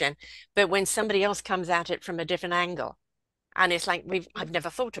comprehension, but when somebody else comes at it from a different angle, and it's like, I've never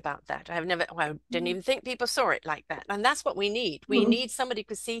thought about that. I didn't even think people saw it like that. And that's what we need. We need somebody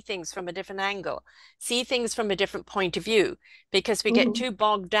who see things from a different angle, see things from a different point of view, because we get too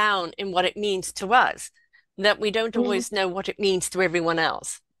bogged down in what it means to us that we don't always know what it means to everyone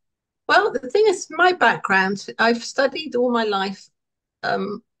else. Well, the thing is, my background, I've studied all my life.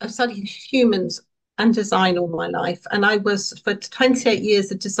 I've studied humans and design all my life. And I was, for 28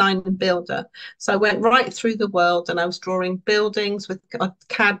 years, a design and builder. So I went right through the world and I was drawing buildings with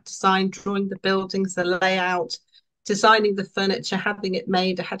CAD design, drawing the buildings, the layout, designing the furniture, having it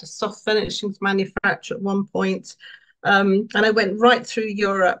made. I had a soft furnishings manufacturer at one point. And I went right through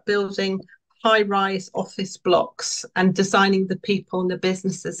Europe building high-rise office blocks and designing the people and the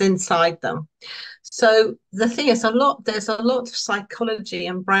businesses inside them. So the thing is, there's a lot of psychology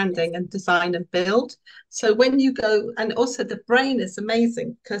and branding and design and build. So when you go, and also the brain is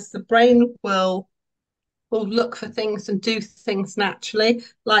amazing because the brain will look for things and do things naturally.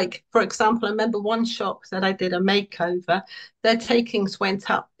 Like, for example, I remember one shop that I did a makeover, their takings went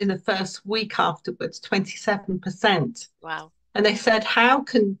up in the first week afterwards, 27%. Wow. And they said, how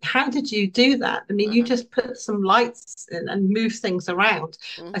did you do that? I mean, you just put some lights in and move things around.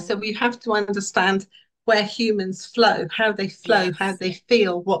 I said, well, you have to understand where humans flow, how they how they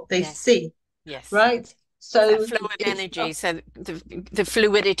feel, what they see. Yes. Right? So that flow of energy. So the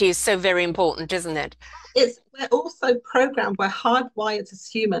fluidity is so very important, isn't it? We're also programmed, we're hardwired as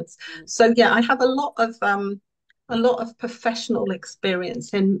humans. So yeah, I have a lot of professional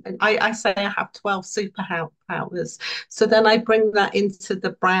experience, and I say I have 12 superpowers. So then I bring that into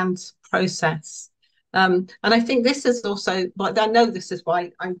the brand process. And I think this is also, like, I know this is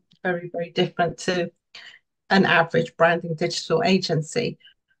why I'm very, very different to an average branding digital agency.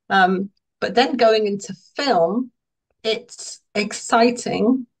 But then going into film, it's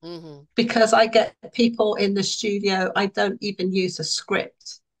exciting because I get people in the studio. I don't even use a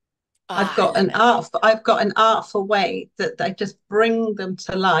script. I've got an artful way that I just bring them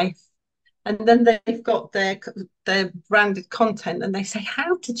to life, and then they've got their branded content, and they say,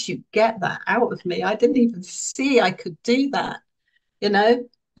 "How did you get that out of me? I didn't even see I could do that," And I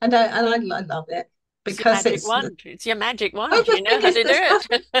love it because it's your magic wand. You know how to do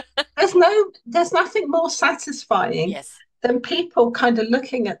it. There's nothing more satisfying. Yes. Than people kind of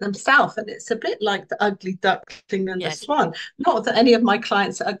looking at themselves, and it's a bit like the ugly duckling and the swan. Not that any of my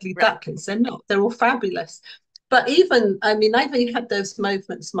clients are ugly ducklings, they're not, they're all fabulous, But even, I mean, I've even had those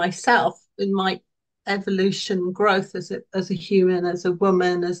moments myself in my evolution growth as a human, as a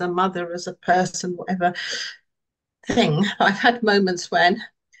woman, as a mother, as a person, whatever thing. I've had moments when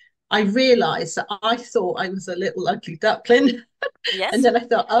I realized that I thought I was a little ugly duckling. And Yes. then I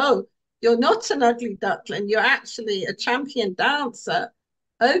thought, oh, you're not an ugly duckling. You're actually a champion dancer.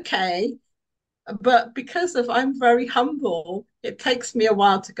 Okay. But because of I'm very humble, it takes me a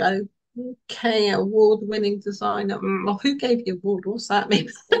while to go, okay, award-winning designer. Well, who gave you award? What's that mean?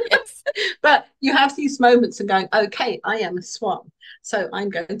 Yes. But you have these moments and going, okay, I am a swan. So I'm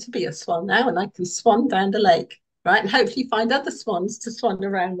going to be a swan now and I can swan down the lake, right? And hopefully find other swans to swan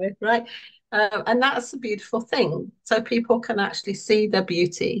around with, right? And that's a beautiful thing. So people can actually see their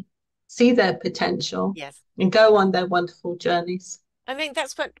beauty, see their potential, Yes. and go on their wonderful journeys. I think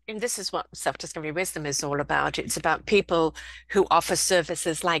that's what, and this is what self-discovery wisdom is all about. It's about people who offer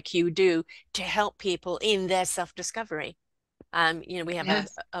services like you do to help people in their self-discovery. We have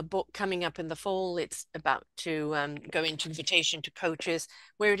Yes. a book coming up in the fall. It's about to go into invitation to coaches,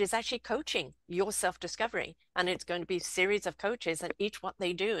 where it is actually coaching your self-discovery. And it's going to be a series of coaches and each what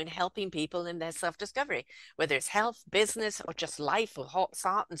they do in helping people in their self-discovery, whether it's health, business, or just life or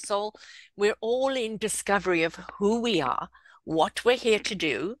heart and soul. We're all in discovery of who we are, what we're here to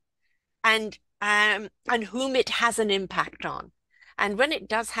do, and whom it has an impact on. And when it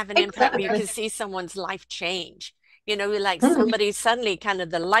does have an impact, where you Exactly. can see someone's life change, like Mm, somebody suddenly kind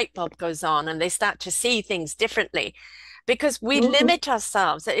of the light bulb goes on and they start to see things differently because we mm, limit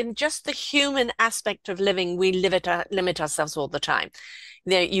ourselves in just the human aspect of living. We limit ourselves all the time.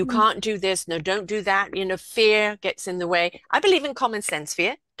 You mm, can't do this. No, don't do that. Fear gets in the way. I believe in common sense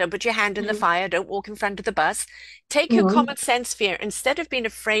fear. Don't put your hand in the mm, fire. Don't walk in front of the bus. Take your mm, common sense fear. Instead of being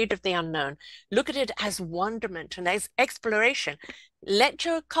afraid of the unknown, look at it as wonderment and as exploration. Let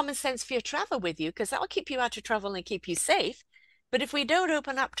your common sense fear travel with you because that'll keep you out of trouble and keep you safe. But if we don't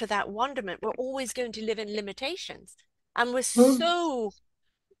open up to that wonderment, we're always going to live in limitations. And we're mm. so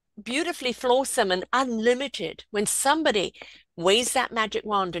beautifully flawsome and unlimited when somebody waves that magic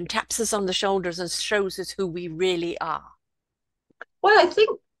wand and taps us on the shoulders and shows us who we really are. Well, I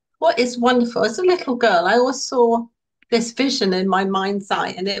think what is wonderful as a little girl, I always saw this vision in my mind's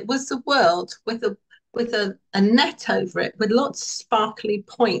eye, and it was a world with a net over it with lots of sparkly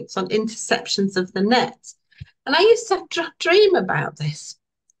points on intersections of the net. And I used to dream about this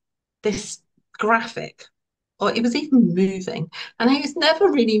graphic, or it was even moving, and I just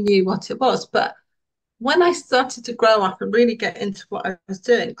never really knew what it was. But when I started to grow up and really get into what I was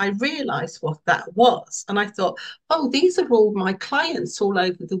doing, I realized what that was. And I thought, oh, these are all my clients all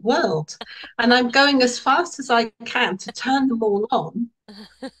over the world. And I'm going as fast as I can to turn them all on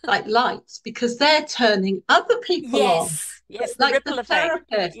like lights because they're turning other people on. Yes, yes, the Like the ripple effect.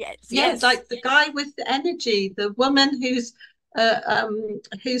 therapist. Yes, Yeah, yes. like the guy with the energy, the woman who's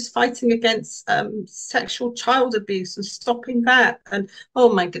fighting against sexual child abuse and stopping that. And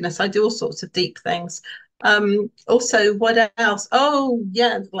oh my goodness, I do all sorts of deep things. Also, what else? Oh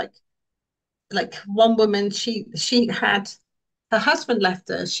yeah, like one woman, she had her husband left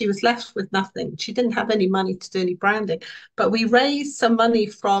her. She was left with nothing. She didn't have any money to do any branding, but we raised some money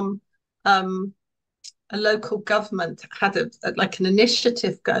from um, a local government had like an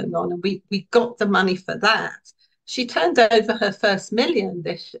initiative going on, and we got the money for that. She turned over her first million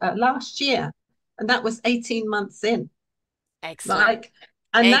this last year, and that was 18 months in. Excellent, Like,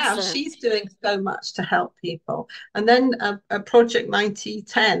 and now excellent. she's doing so much to help people. And then a Project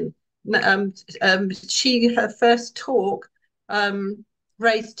 9010, she her first talk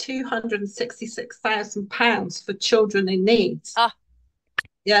raised £266,000 for children in needs. Ah,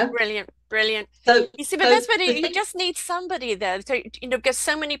 Yeah. brilliant, brilliant. So You see, but so that's what the you thing, just need somebody there. So, because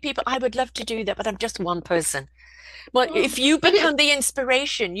so many people, I would love to do that, but I'm just one person. Well, if you but it become the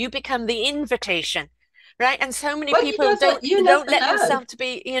inspiration, you become the invitation, right? And so many well, you people never you don't never let know. themselves to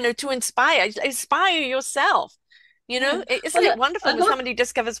be, to inspire yourself. Yeah. Isn't Well, it wonderful a when lot. somebody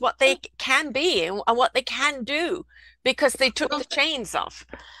discovers what they can be and what they can do because they took Well, the chains off?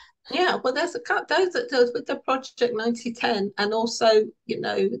 yeah. Well, there's a couple those that does with the Project 9010, and also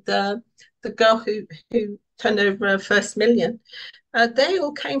the girl who turned over her first million. They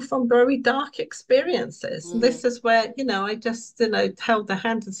all came from very dark experiences. And Mm, this is where, I just, held the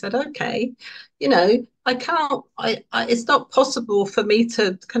hand and said, okay, I can't, it's not possible for me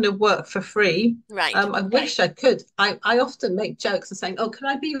to kind of work for free. right. I wish I could. I often make jokes and saying, oh, can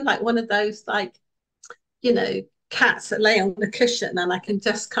I be like one of those, like, you know, cats that lay on the cushion and I can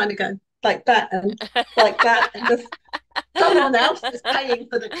just kind of go like that and like that and just someone else is paying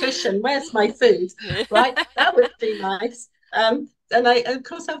for the cushion. Where's my food? Right? That would be nice. And I, of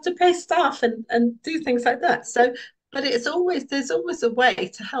course, have to pay staff and do things like that. So, but there's always a way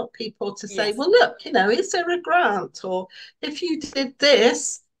to help people to say, Yes. well, look, is there a grant? Or if you did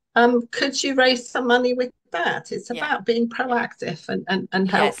this, could you raise some money with that? It's Yeah. about being proactive and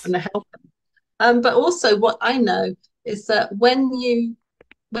help Yes. and help. But also what I know is that when you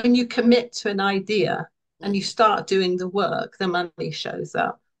commit to an idea and you Mhm. start doing the work, the money shows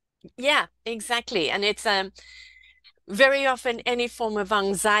up. Yeah, exactly. And it's very often any form of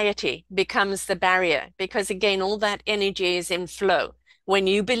anxiety becomes the barrier because again, all that energy is in flow. When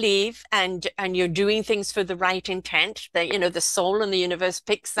you believe and you're doing things for the right intent, that the soul and the universe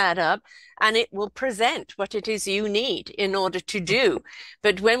picks that up and it will present what it is you need in order to do.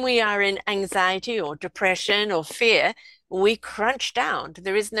 But when we are in anxiety or depression or fear, we crunch down.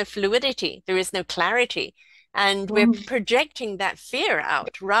 There is no fluidity, there is no clarity, and we're Mm. projecting that fear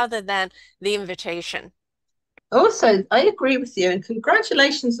out rather than the invitation. Also, I agree with you, and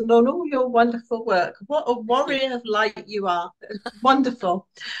congratulations on all your wonderful work. What a Thank you. warrior of light you are. Wonderful.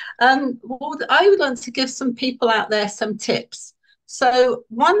 Well, I would like to give some people out there some tips. So,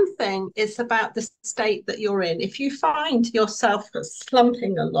 one thing is about the state that you're in. If you find yourself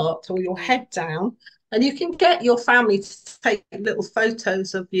slumping a lot or your Mm, head down, and you can get your family to take little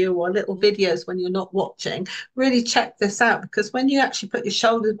photos of you or little mhm. videos when you're not watching, really check this out because when you actually put your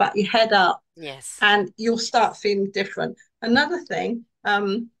shoulders back, your head up, Yes. and you'll start feeling different. Another thing,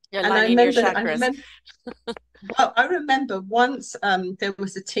 You're and I lining your remember, I chakras. remember, well, I remember once there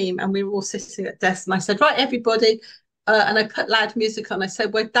was a team and we were all sitting at desks, and I said, right, everybody, and I put loud music on. I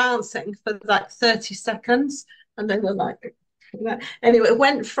said, we're dancing for like 30 seconds, and they were like, anyway, it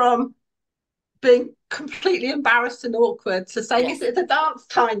went from being completely embarrassed and awkward to saying, is Yes. it the dance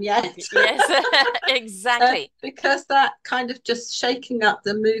time yet? Yes. Exactly. Because that kind of just shaking up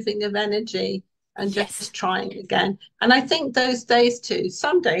the moving of energy and Yes. just trying again. And I think those days too,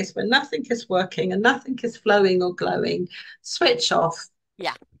 some days when nothing is working and nothing is flowing or glowing, switch off,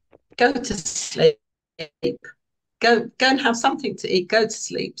 Yeah. go to sleep, go and have something to eat, go to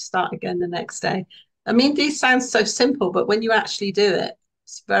sleep, start again the next day. I mean, these sound so simple, but when you actually do it,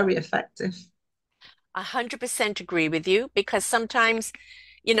 it's very effective. 100% agree with you because sometimes,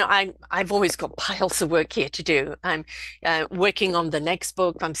 I've always got piles of work here to do. I'm working on the next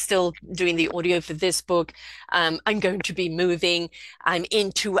book. I'm still doing the audio for this book. I'm going to be moving. I'm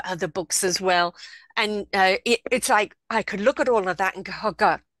into other books as well. And it's like I could look at all of that and go, oh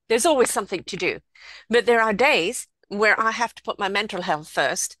God, there's always something to do. But there are days where I have to put my mental health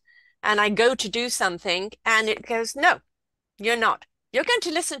first and I go to do something and it goes, no, you're not. You're going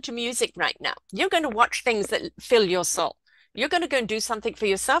to listen to music right now. You're going to watch things that fill your soul. You're going to go and do something for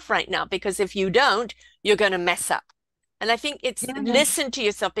yourself right now because if you don't, you're going to mess up. And I think it's Yeah. listen to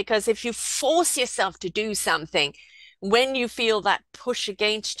yourself because if you force yourself to do something, when you feel that push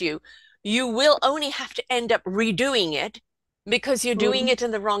against you, you will only have to end up redoing it because you're doing Mm. it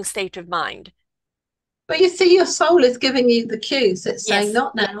in the wrong state of mind. But you see, your soul is giving you the cues. It's saying, Yes.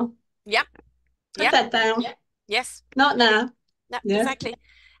 not now, Yep. put Yep. that down, Yes. not now. No, Yeah. exactly.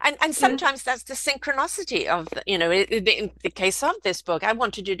 And Yeah. sometimes that's the synchronicity of, in the case of this book, I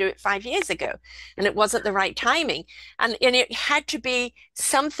wanted to do it 5 years ago and it wasn't the right timing. And it had to be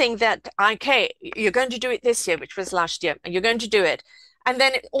something that, okay, you're going to do it this year, which was last year, and you're going to do it. And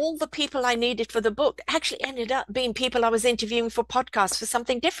then all the people I needed for the book actually ended up being people I was interviewing for podcasts for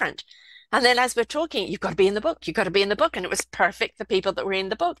something different. And then as we're talking, you've got to be in the book, you've got to be in the book. And it was perfect, the people that were in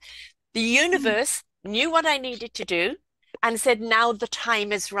the book. The universe knew what I needed to do and said, now the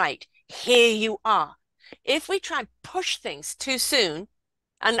time is right. Here you are. If we try and push things too soon,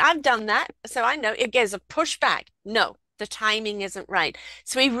 and I've done that, so I know it gives a pushback. No, the timing isn't right.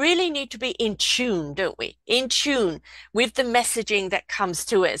 So we really need to be in tune, don't we? In tune with the messaging that comes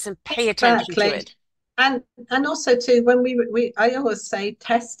to us and pay attention to Exactly. it. And also too, when we I always say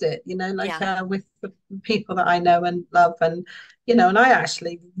test it, like Yeah. with the people that I know and love, and and I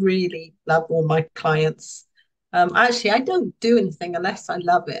actually really love all my clients. Actually, I don't do anything unless I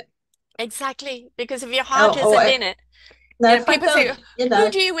love it. Exactly. Because if your Or, heart or isn't in it, no, if I people say, don't,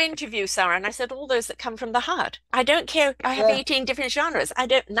 who do you interview, Sarah? And I said, all those that come from the heart. I don't care. I have yeah, 18 different genres.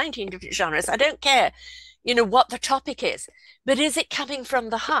 19 different genres. I don't care, what the topic is, but is it coming from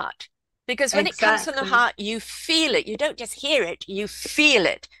the heart? Because when it comes from the exactly. heart, you feel it. You don't just hear it, you feel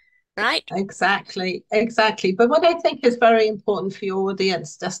it, right? Exactly, exactly. But what I think is very important for your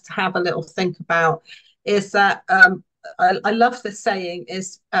audience just to have a little think about is that I love the saying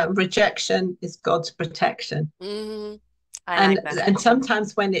is rejection is God's protection. Mm, I And like that. and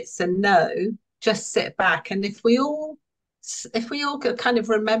sometimes when it's a no, just sit back. And if we all kind of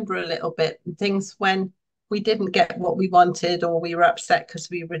remember a little bit things when we didn't get what we wanted, or we were upset because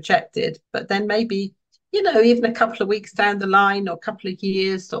we rejected. But then maybe, even a couple of weeks down the line, or a couple of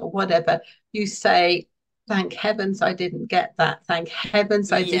years or whatever, you say, thank heavens I didn't get that. Thank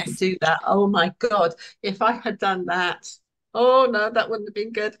heavens I didn't Yes. do that. Oh my God, if I had done that, oh no, that wouldn't have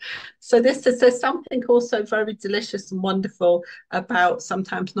been good. So there's something also very delicious and wonderful about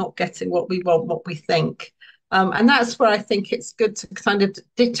sometimes not getting what we want, what we think. And that's where I think it's good to kind of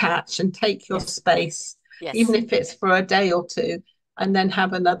detach and take your Yes. space, even Yes. if it's for a day or two, and then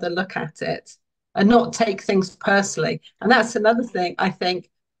have another look at it and not take things personally. And that's another thing I think.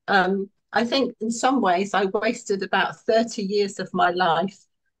 I think in some ways I wasted about 30 years of my life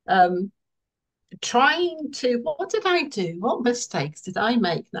um, trying to, what did I do? What mistakes did I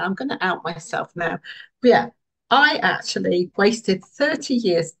make? Now I'm going to out myself now. But yeah, I actually wasted 30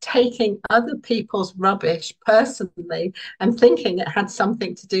 years taking other people's rubbish personally and thinking it had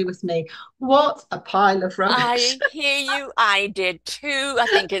something to do with me. What a pile of rubbish. I hear you. I did too. I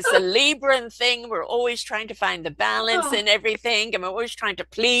think it's a Libran thing. We're always trying to find the balance Oh, in everything, and we're always trying to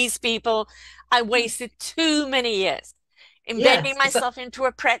please people. I wasted too many years in bending yes. So myself into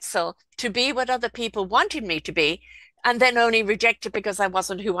a pretzel to be what other people wanted me to be, and then only rejected because I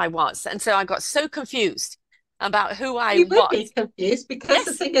wasn't who I was. And so I got so confused about who I you would be was. confused because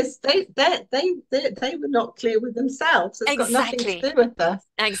the Yes, thing is they were not clear with themselves. It's got nothing to exactly. do with us.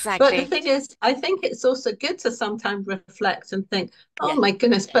 But the Exactly. thing is, I think it's also good to sometimes reflect and think, oh Yes, my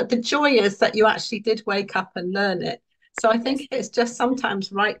goodness, but the joy is that you actually did wake up and learn it. So I yes. think it's just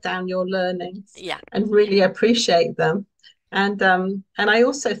sometimes write down your learnings Yeah. and really appreciate them. And I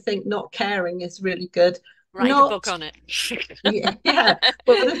also think not caring is really good. Write a book Not on it. yeah, yeah.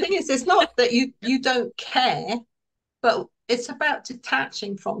 Well, the thing is, it's not that you don't care, but it's about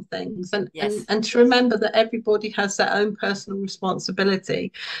detaching from things and Yes. to remember that everybody has their own personal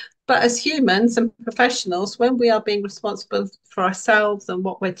responsibility. But as humans and professionals, when we are being responsible for ourselves and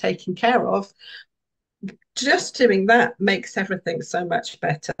what we're taking care of, just doing that makes everything so much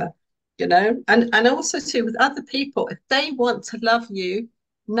better, and also too with other people, if they want to love you,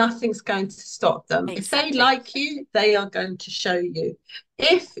 nothing's going to stop them. If they Exactly. like you, they are going to show you.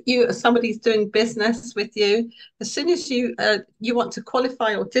 If somebody's doing business with you, as soon as you want to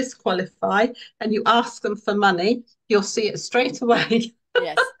qualify or disqualify and you ask them for money, you'll see it straight away.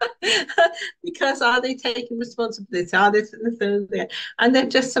 Yes. Because are they taking responsibility? Are they, and they're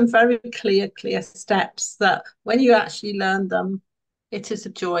just some very clear steps that when you actually learn them, it is a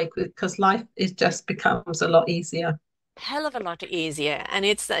joy because life is just becomes a lot easier. Hell of a lot easier. And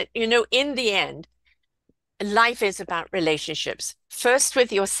it's, in the end, life is about relationships. First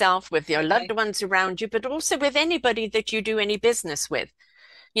with yourself, with your loved Absolutely. ones around you, but also with anybody that you do any business with.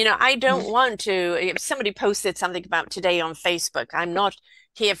 I don't Mm. want to, if somebody posted something about today on Facebook, I'm not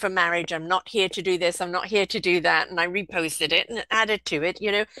here for marriage, I'm not here to do this, I'm not here to do that, and I reposted it and added to it,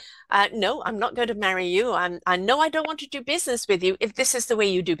 no, I'm not going to marry you. I know I don't want to do business with you if this is the way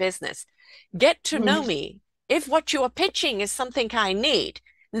you do business. Get to know Mm. me. If what you are pitching is something I need,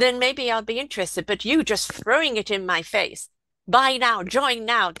 then maybe I'll be interested, but you just throwing it in my face. Buy now, join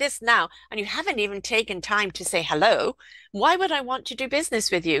now, this now, and you haven't even taken time to say hello. Why would I want to do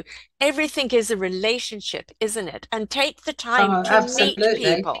business with you? Everything is a relationship, isn't it? And take the time Oh, to meet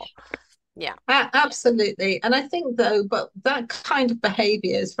absolutely. people. Yeah. Absolutely. And I think though, but that kind of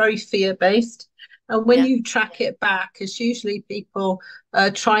behavior is very fear-based. And when Yeah. you track it back, it's usually people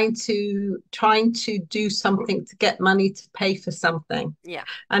trying to do something to get money to pay for something. Yeah.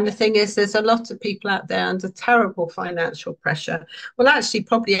 And the thing is, there's a lot of people out there under terrible financial pressure. Well, actually,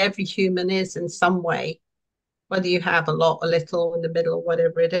 probably every human is in some way, whether you have a lot, a little, in the middle,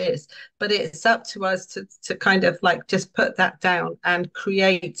 whatever it is. But it's up to us to kind of like just put that down and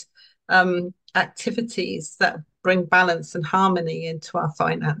create activities that bring balance and harmony into our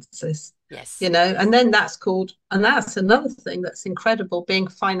finances. Yes. And then and that's another thing that's incredible, being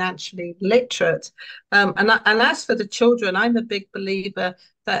financially literate. And as for the children, I'm a big believer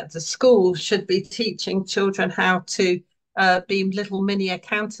that the school should be teaching children how to be little mini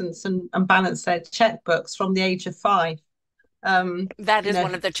accountants and balance their checkbooks from the age of 5. That You is know,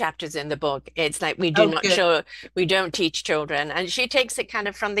 one of the chapters in the book. It's like oh, good. we don't teach children. And she takes it kind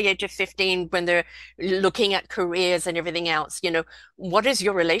of from the age of 15 when they're looking at careers and everything else. What is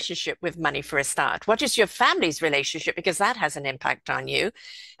your relationship with money for a start? What is your family's relationship? Because that has an impact on you.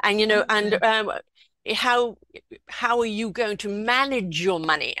 And, Okay. how are you going to manage your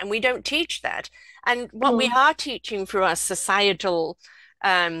money? And we don't teach that. And what we Mm, are teaching through our societal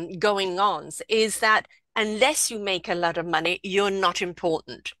going ons is that unless you make a lot of money, you're not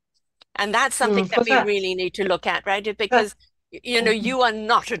important. And that's something that well, we really need to look at, right? that, Because, mhm. you are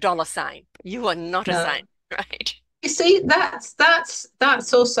not a dollar sign. You are not a No, sign. right? You see, that's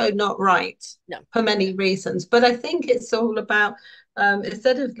also not right No. for many reasons. But I think it's all about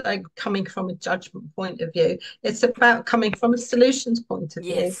instead of like coming from a judgment point of view, it's about coming from a solutions point of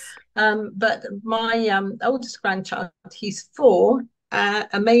view. Yes. But my oldest grandchild, he's 4,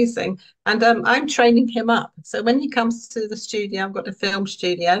 amazing, and I'm training him up. So when he comes to the studio, I've got a film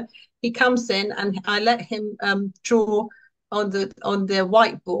studio. He comes in, and I let him draw on the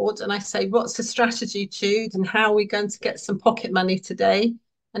whiteboard, and I say, what's the strategy, Jude, and how are we going to get some pocket money today,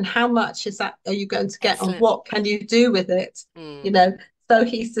 and how much is that are you going to get, and Excellent. what can you do with it, you Mm. know. So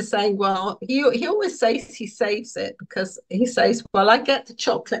he's just saying, well, he always says he saves it, because he says, well, I get the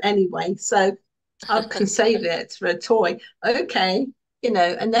chocolate anyway, so I can save it for a toy. Okay,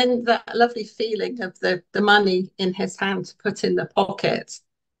 and then that lovely feeling of the money in his hand to put in the pocket.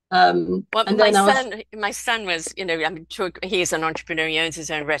 Well, And then I was my son was, I'm sure he's an entrepreneur. He owns his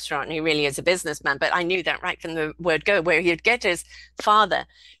own restaurant and he really is a businessman. But I knew that right from the word go, where he'd get his father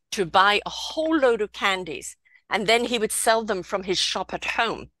to buy a whole load of candies and then he would sell them from his shop at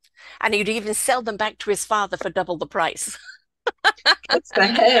home. And he'd even sell them back to his father for double the price. good for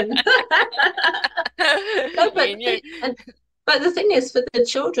him. No, You knew. but the thing is, for the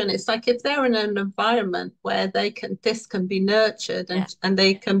children, it's like if they're in an environment where this can be nurtured, Yeah, and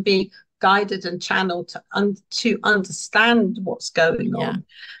they can be guided and channeled to understand what's going yeah, on.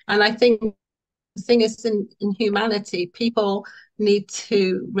 And I think the thing is, in humanity, people need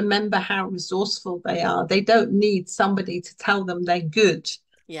to remember how resourceful they are. They don't need somebody to tell them they're good,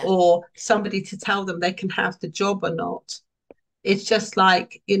 yeah. or somebody to tell them they can have the job or not. It's just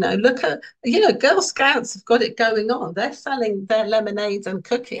like, look at, Girl Scouts have got it going on. They're selling their lemonades and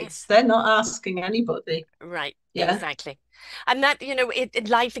cookies. Yes. They're not asking anybody. Right, Yeah, exactly. And that,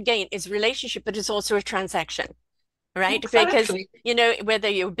 life again is relationship, but it's also a transaction, right? Because, exactly. whether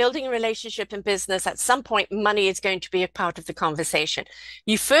you're building a relationship in business, at some point, money is going to be a part of the conversation.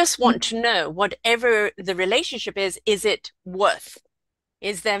 You first want to know whatever the relationship is it worth?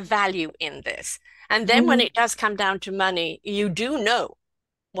 Is there value in this? And then when Mm-hmm. it does come down to money, you do know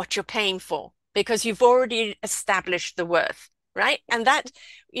what you're paying for because you've already established the worth, right? And that,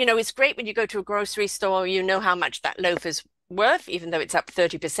 it's great when you go to a grocery store, you know how much that loaf is worth, even though it's up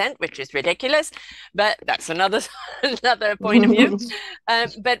 30%, which is ridiculous. But that's another another point of view.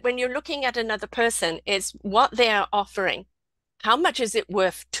 But when you're looking at another person, it's what they are offering. How much is it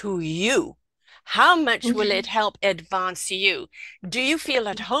worth to you? How much will it help advance you? Do you feel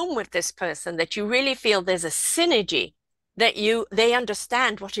at home with this person that you really feel there's a synergy that they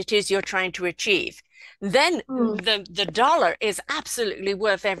understand what it is you're trying to achieve? Then the dollar is absolutely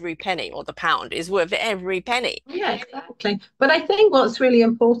worth every penny, or the pound is worth every penny. Yeah, exactly. But I think what's really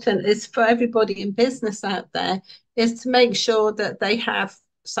important is for everybody in business out there is to make sure that they have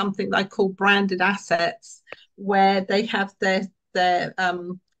something I call branded assets, where they have their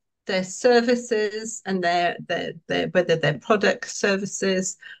services and their whether their product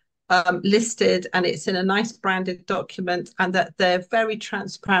services listed, and it's in a nice branded document, and that they're very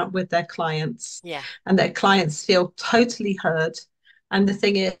transparent with their clients, Yeah, and their clients feel totally heard. And the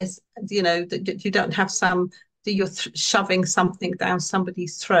thing is, that you don't have that you're shoving something down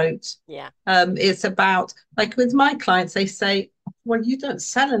somebody's throat. yeah. It's about, like with my clients, they say, well, you don't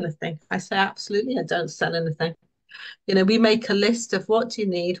sell anything. I say, absolutely, I don't sell anything. We make a list of what do you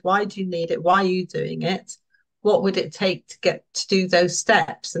need, why do you need it, why are you doing it, what would it take to get to do those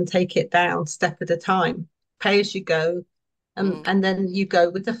steps, and take it down step at a time, pay as you go, Mm. and then you go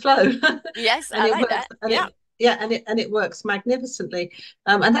with the flow. Yes, And I it like works, that. Yeah. and it works magnificently.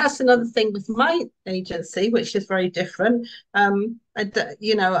 And that's another thing with my agency, which is very different.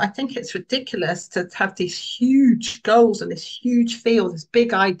 I think it's ridiculous to have these huge goals and this huge field, this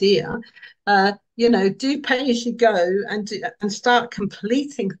big idea. Do pay as you go, and start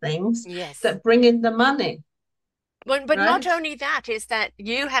completing things Yes. that bring in the money, But not right? only that, is that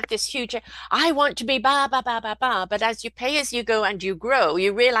you have this huge, I want to be ba, ba, ba, ba, ba. But as you pay as you go and you grow,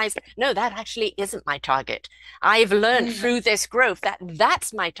 you realize, no, that actually isn't my target. I've learned Yeah, through this growth that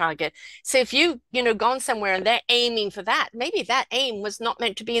that's my target. So if gone somewhere and they're aiming for that, maybe that aim was not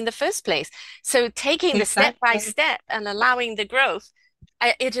meant to be in the first place. So taking the step by exactly. step and allowing the growth,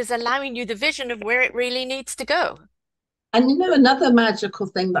 it is allowing you the vision of where it really needs to go. And another magical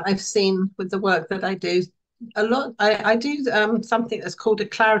thing that I've seen with the work that I do a lot, I do something that's called a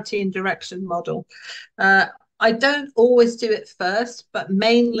clarity and direction model. I don't always do it first, but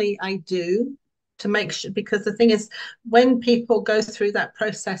mainly I do, to make sure, because the thing is, when people go through that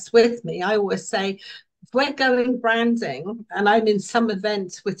process with me, I always say, if we're going branding and I'm in some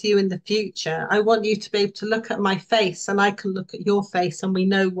event with you in the future, I want you to be able to look at my face and I can look at your face and we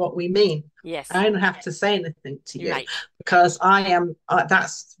know what we mean. Yes. I don't have to say anything to you Right. because I am,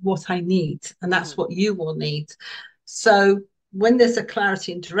 that's what I need and that's Mm. what you will need. So when there's a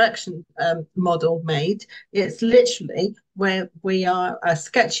clarity and direction model made, it's literally where we are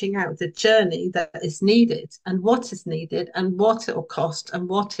sketching out the journey that is needed and what is needed and what it will cost and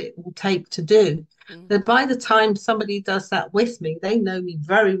what it will take to do. Mm. That by the time somebody does that with me, they know me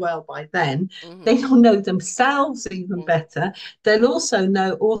very well by then. Mm. They will know themselves even Mm. better. They'll also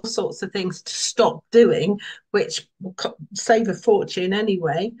know all sorts of things to stop doing, which will save a fortune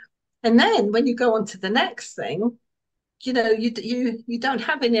anyway. And then when you go on to the next thing, you don't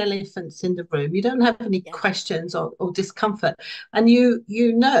have any elephants in the room. You don't have any Yeah. questions or discomfort, and you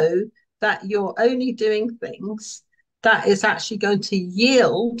know that you're only doing things that is actually going to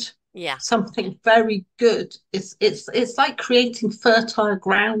yield Yeah. something very good. It's like creating fertile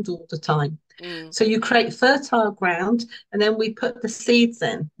ground all the time. Mm. So you create fertile ground, and then we put the seeds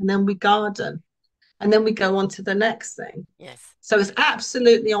in, and then we garden, and then we go on to the next thing. Yes. So it's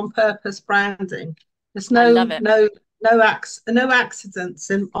absolutely on purpose branding. There's I love it. no accidents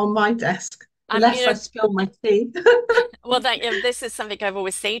on my desk You unless I know, spill my tea. well, this is something I've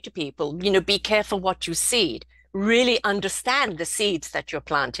always say to people, be careful what you seed. Really understand the seeds that you're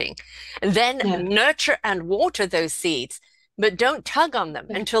planting, and then Yeah, nurture and water those seeds, but don't tug on them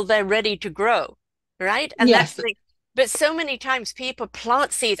yeah. until they're ready to grow, right? And that's Yes, the thing. But so many times people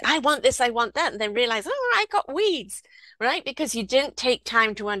plant seeds, I want this, I want that, and then realize, oh, I got weeds, right? Because you didn't take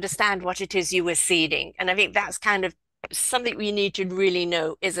time to understand what it is you were seeding. And I think that's kind of something we need to really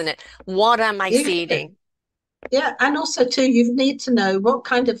know, isn't it? What am I you, seeding? yeah, and also too, you need to know what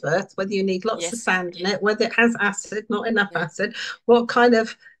kind of earth, whether you need lots of Yes. sand in it, whether it has acid, not enough Yeah. acid, what kind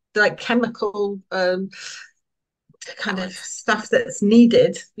of like chemical kind of Balance. stuff that's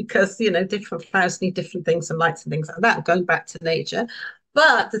needed because different flowers need different things and lights and things like that, going back to nature.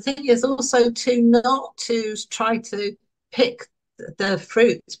 But the thing is also to not to try to pick the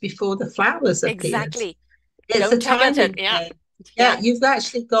fruits before the flowers appeared. Exactly. It's a Don't tug at it. timing Yeah. thing. Yeah, Yeah. you've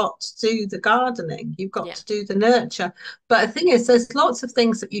actually got to do the gardening, you've got Yeah. to do the nurture. But the thing is, there's lots of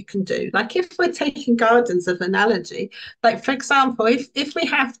things that you can do. Like if we're taking gardens of analogy, like for example, if we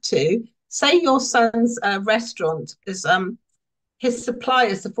have to say your son's restaurant is his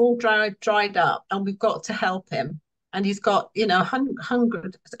suppliers have all dried up and we've got to help him. And he's got,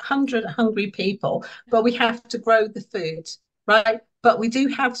 100 hungry people, but we have to grow the food, right? But we do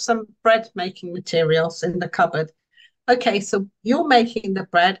have some bread making materials in the cupboard. Okay, so you're making the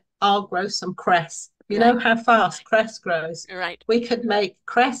bread, I'll grow some cress. You know Right. how fast cress grows? Right. We could make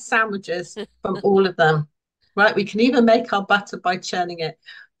cress sandwiches from all of them, right? We can even make our butter by churning it.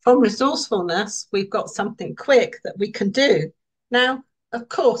 From resourcefulness, we've got something quick that we can do. Now, of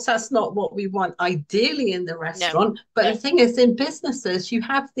course, that's not what we want ideally in the No. restaurant. But the thing is, in businesses, you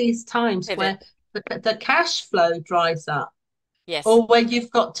have these times Pivot. where the cash flow dries up, Yes. or where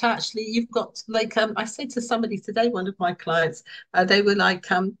you've got like I said to somebody today, one of my clients, they were like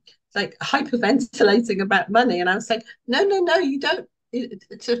hyperventilating about money, and I was saying, no, you don't.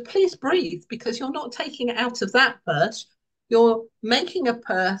 To please breathe because you're not taking it out of that purse. You're making a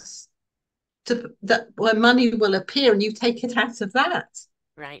purse that where money will appear, and you take it out of that.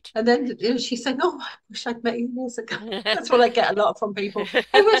 Right. And then she said, "Oh, I wish I'd met you years ago." That's what I get a lot from people.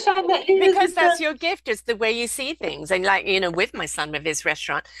 I wish I'd met you years Because ago. that's your gift, is the way you see things. And like, with my son with his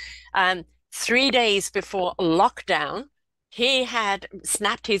restaurant, 3 days before lockdown, he had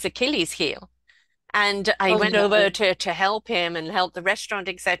snapped his Achilles heel. And I Oh went over no. to help him and help the restaurant,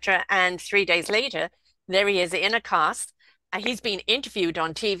 etc. And 3 days later, there he is in a cast. He's been interviewed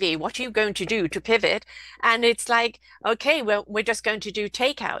on TV. What are you going to do to pivot? And it's like, okay, well, we're just going to do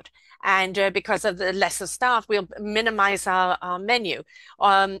takeout. And because of the lesser staff, we'll minimize our menu.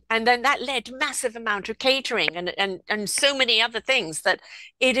 And then that led to massive amount of catering and so many other things that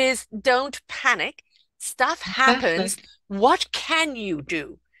it is, don't panic. Stuff Exactly. happens. What can you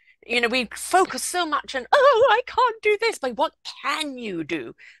do? We focus so much on, oh, I can't do this, but what can you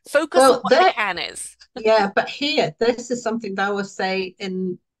do? Focus on Well, what the there, can is. yeah, but here, this is something that I would say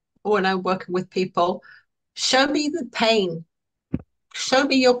when I'm working with people. Show me the pain. Show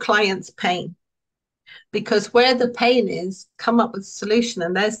me your client's pain. Because where the pain is, come up with a solution,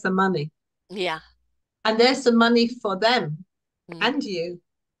 and there's the money. Yeah. And there's the money for them Mm. and you.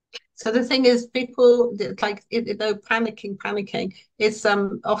 So the thing is, people like panicking. It's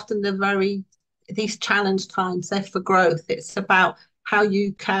often these challenge times. They're for growth. It's about how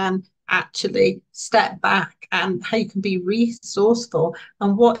you can actually step back and how you can be resourceful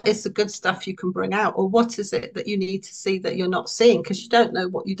and what is the good stuff you can bring out, or what is it that you need to see that you're not seeing because you don't know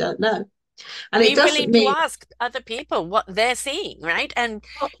what you don't know. And it Be doesn't willing to mean ask other people what they're seeing, right? And,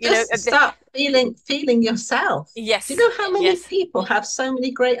 just start feeling yourself. Do you yes, know how many yes, people have so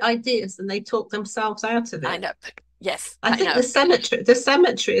many great ideas and they talk themselves out of I it? know. Yes, I I think know. the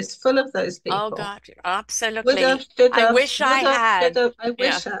cemetery is full of those Oh people. God, Would have, absolutely. should I have, wish I would have, should had. have. I Yeah,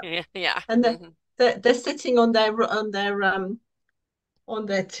 wish have. yeah, yeah. And Hmm. they're sitting on their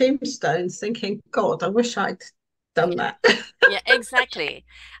tombstones, thinking, God, I wish I'd done that. Yeah, exactly.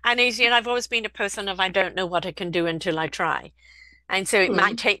 And I've always been a person of I don't know what I can do until I try. And so it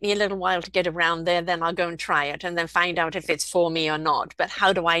might Hmm. take me a little while to get around there, then I'll go and try it and then find out if it's for me or not. But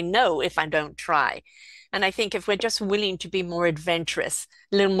how do I know if I don't try? And I think if we're just willing to be more adventurous,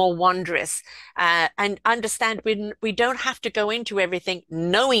 a little more wondrous, and understand we don't have to go into everything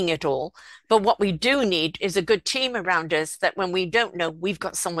knowing it all, but what we do need is a good team around us that when we don't know, we've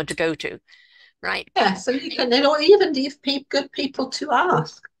got someone to go to, right? Yes, and you can, or even leave good people to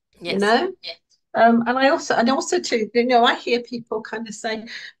ask, you Yes. know. And I also too, I hear people kind of saying,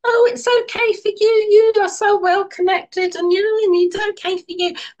 "Oh, it's okay for you. You are so well connected, and it's okay for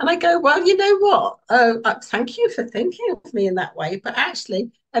you." And I go, "Well, you know what? Thank you for thinking of me in that way. But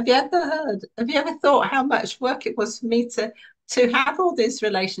actually, Have you ever thought how much work it was for me to have all these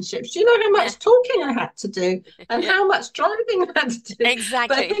relationships? Do you know how Yeah. much talking I had to do, and Yeah. how much driving I had to do?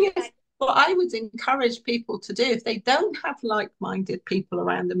 But the Exactly. thing is, what I would encourage people to do if they don't have like-minded people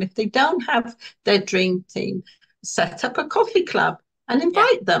around them, if they don't have their dream team, set up a coffee club and Yeah.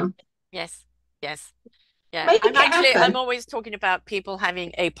 invite them. Yes. Yes. Yeah, Make it I'm happen. always talking about people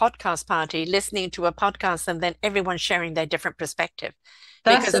having a podcast party, listening to a podcast, and then everyone sharing their different perspective.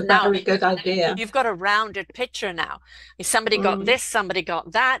 That's Because a now very good idea. you've got a rounded picture now. Somebody got Mm, this, somebody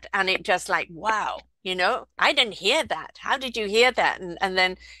got that, and it just like, wow, I didn't hear that. How did you hear that? And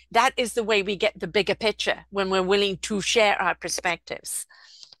then that is the way we get the bigger picture when we're willing to share our perspectives.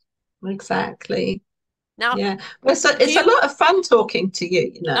 exactly. Now, Yeah. Well, so do it's a you, lot of fun talking to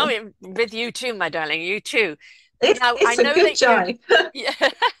you, with you too, my darling, you too. It's Now, I it's a know good that you're jive. yeah,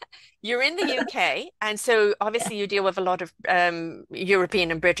 you're in the UK, and so Yeah. obviously you deal with a lot of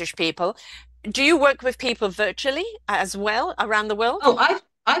European and British people. Do you work with people virtually as well around the world? Oh,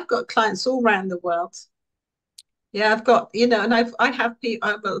 I've got clients all around the world. Yeah, I've got, and I have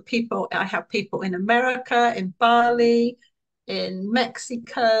people in America, in Bali, in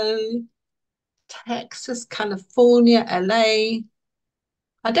Mexico, Texas, California, LA.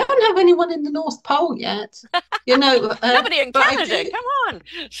 I don't have anyone in the North Pole yet, Nobody in but I Canada. do. Come on.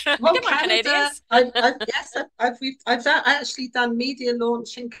 Well, Come on, Canada, Canadians. I've actually done media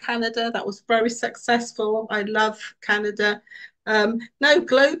launch in Canada. That was very successful. I love Canada. No,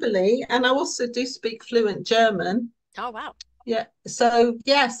 globally, and I also do speak fluent German. Oh, wow. Yeah. So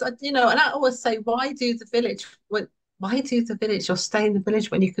yes, and I always say, why do the village or stay in the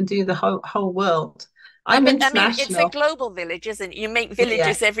village when you can do the whole world? I'm But I mean, it's a international. global village, isn't it? You make Yeah,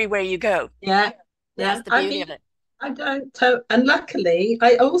 villages everywhere you go. yeah, That's yeah. the I beauty of mean, it. I don't. And luckily,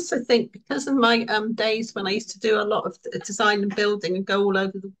 I also think because of my days when I used to do a lot of design and building and go all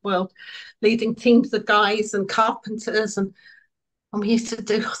over the world, leading teams of guys and carpenters and we used to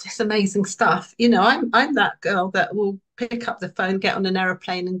do all this amazing stuff. I'm that girl that will pick up the phone, get on an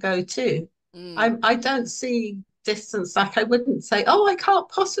aeroplane, and go too. Mm, I don't see distance. Like I wouldn't say, oh, I can't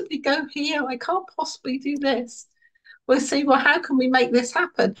possibly go here. I can't possibly do this. We'll see. Well, how can we make this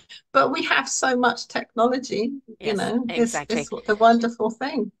happen? But we have so much technology. yes, exactly. Is the wonderful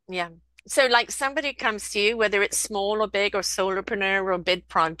thing. Yeah. So, like somebody comes to you, whether it's small or big or solopreneur or big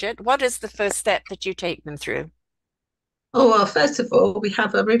project, what is the first step that you take them through? Oh, well, first of all, we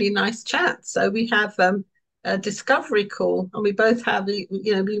have a really nice chat. So we have a discovery call, and we both have,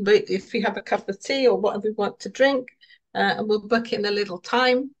 if we have a cup of tea or whatever we want to drink, and we'll book in a little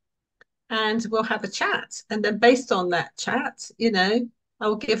time and we'll have a chat. And then based on that chat,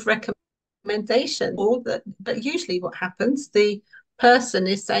 I'll give recommendations. But usually what happens, the person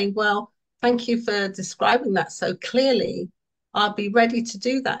is saying, well, thank you for describing that so clearly. I'll be ready to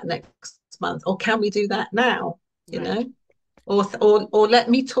do that next month. Or can we do that now? You Right. know? Or let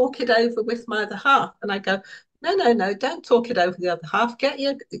me talk it over with my other half. And I go, no, no, no, don't talk it over the other half. Get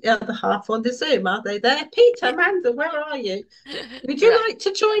the other half on the Zoom. Are they there? Peter, Yeah. Amanda, where are you? Would you Right. like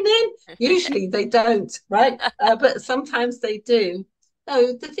to join in? Usually they don't, right? But sometimes they do.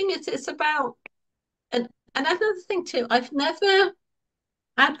 No, the thing is, it's about, and another thing too, I've never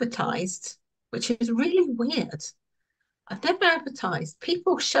advertised, which is really weird. I've never advertised.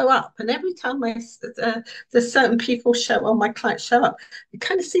 People show up, and every time there's certain people show, or my clients show up, you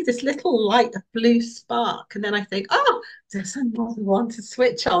kind of see this little light of blue spark, and then I think, oh, there's another one to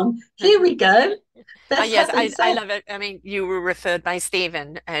switch on. Here we go. Let's Yes, have I instead. love it. I mean, you were referred by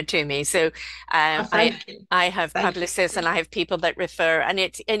Stephen to me, so Oh, I thank you. I have Thank you. publicists and I have people that refer, and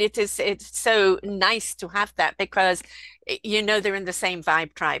it's so nice to have that because you know they're in the same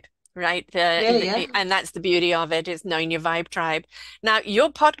vibe tribe, right? Yeah, yeah, And that's the beauty of it is knowing your vibe tribe. Now, your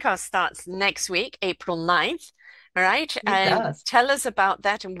podcast starts next week, April 9th, all right? it And does. tell us about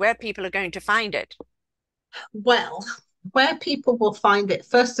that and where people are going to find it. Well, where people will find it,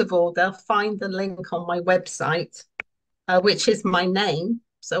 first of all, they'll find the link on my website, which is my name.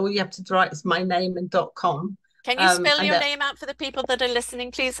 So all you have to write is my name and .com. Can you spell And your name out for the people that are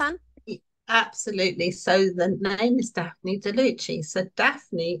listening, please, hon? absolutely. So the name is Daphne Diluce. So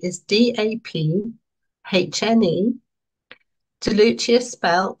Daphne is Daphne. Diluce is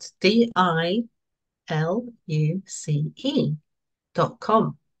spelt Diluce.com.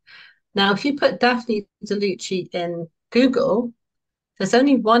 Now, if you put Daphne Diluce in Google, there's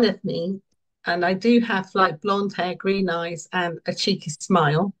only one of me, and I do have like blonde hair, green eyes, and a cheeky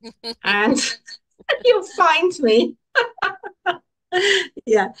smile, and you'll find me.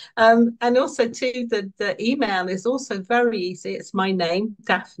 Yeah. And also too, the email is also very easy. It's my name,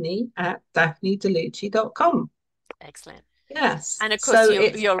 Daphne at daphnedelucci.com. Excellent. Yes. And of course, So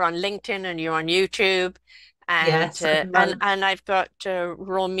it's you're on LinkedIn and you're on YouTube, and yes, I've got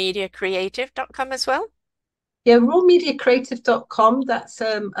rawmediacreative.com as well. yeah, rawmediacreative.com. That's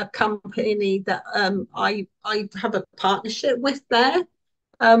a company that I have a partnership with there.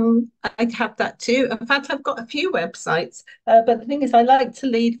 I have that too. In fact, I've got a few websites, but the thing is, I like to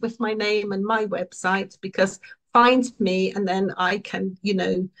lead with my name and my website because find me and then I can,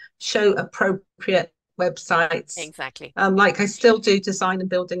 show appropriate websites. Exactly. Like I still do design and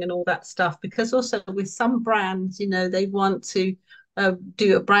building and all that stuff because also with some brands, they want to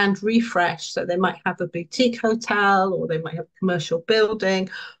do a brand refresh. So they might have a boutique hotel or they might have a commercial building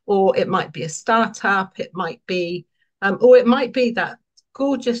or it might be a startup. Or it might be that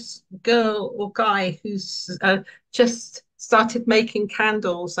gorgeous girl or guy who's just started making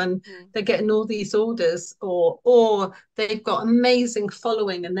candles and they're getting all these orders or they've got amazing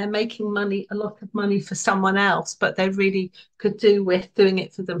following and they're making money, a lot of money for someone else, but they really could do with doing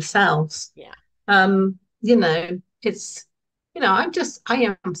it for themselves. Yeah. It's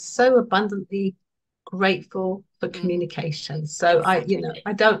I am so abundantly grateful for communication. So Exactly.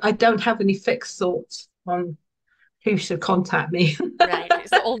 I don't have any fixed thoughts on who should contact me. Right.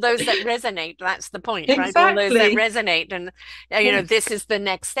 It's all those that resonate. That's the point, right? All those that Exactly. resonate. And, Yes, this is the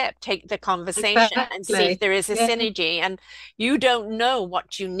next step. Take the conversation and see if exactly. there is a Yeah. synergy. And you don't know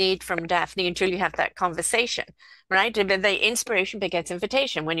what you need from Daphne until you have that conversation, right? But the inspiration begets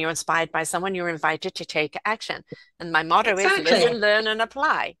invitation. When you're inspired by someone, you're invited to take action. And my motto is Exactly. listen, learn, and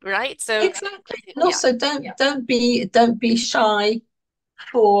apply, right? So, Exactly. And yeah, also don't be shy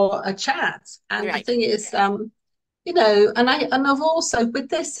for a chat. And the right. thing is, and I've also with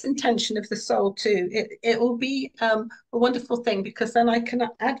this intention of the soul too, it will be a wonderful thing because then I can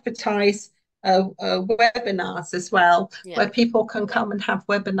advertise webinars as well, Yeah. where people can come and have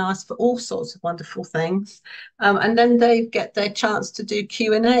webinars for all sorts of wonderful things, and then they get their chance to do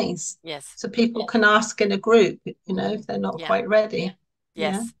Q&As, Yes. so people can ask in a group, Hmm. if they're not Yeah. quite ready.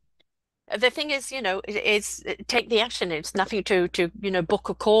 Yeah, Yes. The thing is, it's take the action. It's nothing to book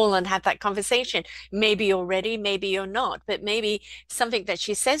a call and have that conversation. Maybe you're ready, maybe you're not, but maybe something that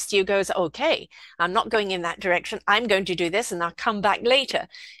she says to you goes, okay, I'm not going in that direction. I'm going to do this and I'll come back later.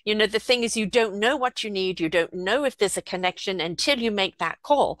 The thing is you don't know what you need. You don't know if there's a connection until you make that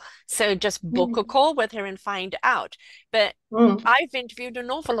call. So just book a mm. call with her and find out. But Mm. I've interviewed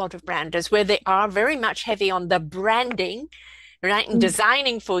an awful lot of branders where they are very much heavy on the branding, right? And Mm.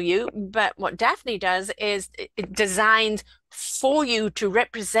 designing for you. But what Daphne does is it designs for you to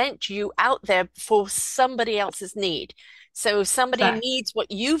represent you out there for somebody else's need. So if somebody Exactly. needs what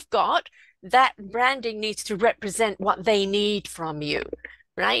you've got, that branding needs to represent what they need from you,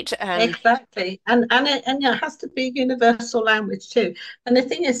 right? Exactly. And it has to be universal language too. And the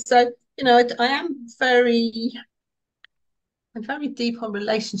thing is, so, I'm very deep on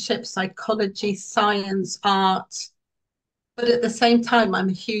relationships, psychology, science, art, but at the same time, I'm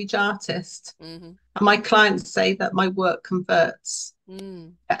a huge artist. Mhm. And my clients say that my work converts.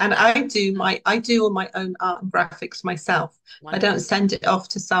 Mm, And I do all my own art and graphics myself. I don't wonderful. send it off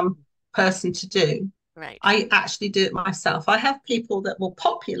to some person to do. Right. I actually do it myself. I have people that will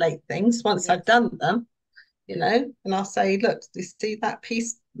populate things once I've Yes. done them, and I'll say, look, do you see that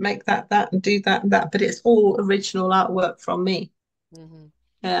piece? Make that, and do that and that. But it's all original artwork from me. Hmm.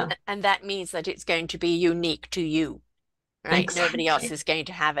 Yeah, And that means that it's going to be unique to you, right? Nobody else exactly. is going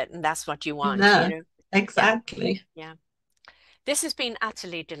to have it, and that's what you want, No, Yeah. exactly. Yeah. This has been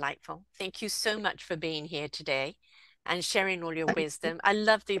utterly delightful. Thank you so much for being here today and sharing all your wisdom. I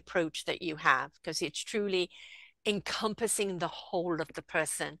love the approach that you have because it's truly encompassing the whole of the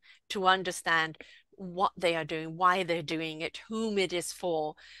person to understand what they are doing, why they're doing it, whom it is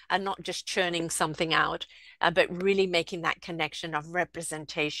for, and not just churning something out, but really making that connection of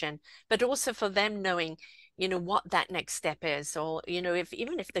representation, but also for them knowing, you know, what that next step is, or, you know, if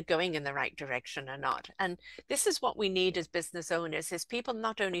even if they're going in the right direction or not. And this is what we need as business owners, is people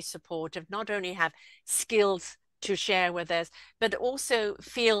not only supportive, not only have skills to share with us, but also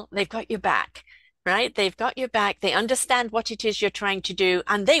feel they've got your back. Right? They've got your back. They understand what it is you're trying to do,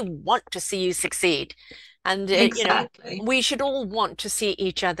 and they want to see you succeed. And, you know, Exactly. we should all want to see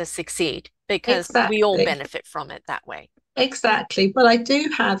each other succeed because we all Exactly. benefit from it that way. Exactly. But I do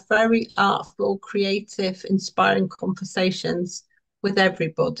have very artful, creative, inspiring conversations with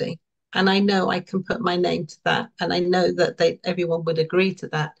everybody. And I know I can put my name to that. And I know that everyone would agree to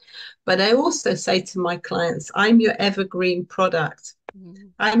that. But I also say to my clients, I'm your evergreen product. Mm.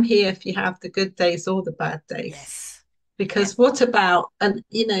 I'm here if you have the good days or the bad days. Yes. Because Yes. what about, and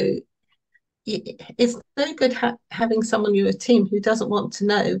you know, it's no good having someone in your team who doesn't want to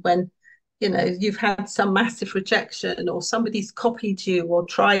know when, you know, you've had some massive rejection, or somebody's copied you or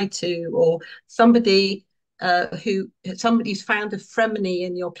tried to, or somebody's found a frenemy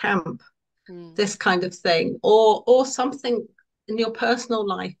in your camp, Mm. this kind of thing, or something in your personal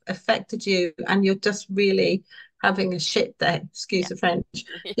life affected you and you're just really having a shit day, excuse Yeah. the French.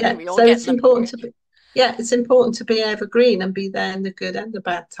 Yeah, We all so get it's them. important to be, yeah, it's important to be evergreen and be there in the good and the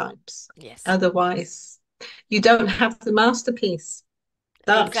bad times. Yes. Otherwise, you don't have the masterpiece,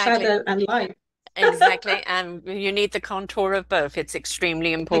 dark Exactly. shadow and light. Exactly. And you need the contour of both. It's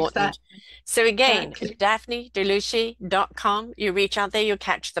extremely important. Exactly, So again, exactly. daphnedeluce.com. You reach out there, you'll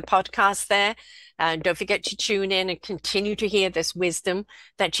catch the podcast there. And don't forget to tune in and continue to hear this wisdom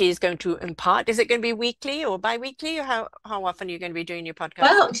that she is going to impart. Is it going to be weekly or bi-weekly, or how often are you going to be doing your podcast?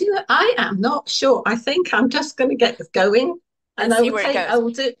 Well, you know, I am not sure. I think I'm just going to get going. And And see where it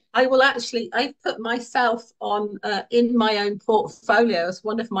goes. I will actually, I've put myself on in my own portfolio as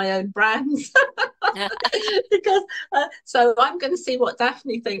one of my own brands because so I'm going to see what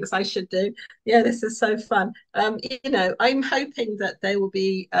Daphne thinks I should do. Yeah, this is so fun. You know, I'm hoping that they will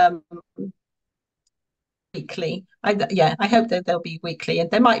be weekly. I hope that they'll be weekly, and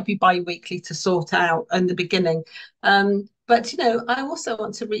they might be bi-weekly to sort out in the beginning. But you know, I also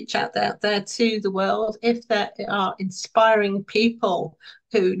want to reach out there to the world. If there are inspiring people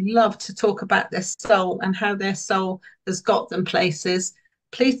who love to talk about their soul and how their soul has got them places,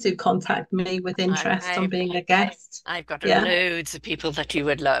 please do contact me with interest on being a guest. I've got Yeah, loads of people that you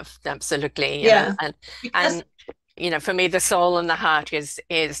would love. Absolutely, you know, yeah, because and you know, for me, the soul and the heart is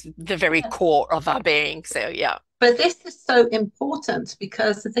the very core of our being. So yeah. but this is so important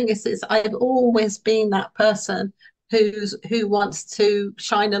because the thing is I've always been that person who wants to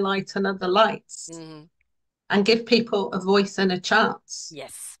shine a light on other lights Mm. and give people a voice and a chance.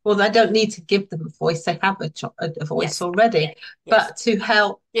 Yes. Well, they don't need to give them a voice; they have a voice Yes. already. Yes. But to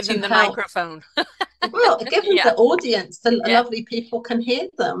help, Give to them the help, microphone. well, give them Yeah. the audience, the Yeah. lovely people can hear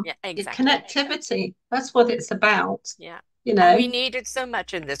them. Yeah. Exactly. Connectivity, that's what it's about, Yeah. you And know. we need it so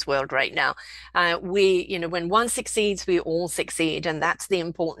much in this world right now. You know, when one succeeds, we all succeed. And that's the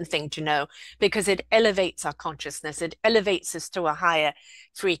important thing to know because it elevates our consciousness. It elevates us to a higher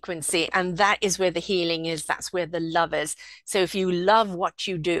frequency. And that is where the healing is. That's where the love is. So if you love what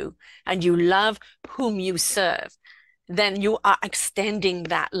you do and you love whom you serve, then you are extending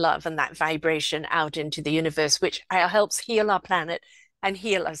that love and that vibration out into the universe, which helps heal our planet and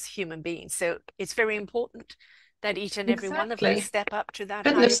heal us human beings. So it's very important that each and every one of us Exactly. step up to that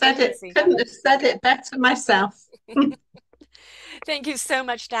Couldn't have higher said it. frequency. Couldn't have said it better myself. Thank you so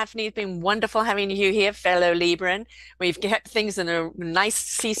much, Daphne. It's been wonderful having you here, fellow Libran. We've kept things in a nice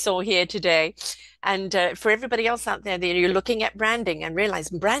seesaw here today. And for everybody else out there, that you're looking at branding and realize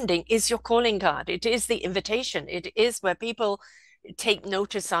branding is your calling card. It is the invitation. It is where people take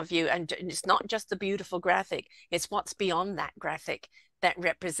notice of you. And it's not just the beautiful graphic, it's what's beyond that graphic that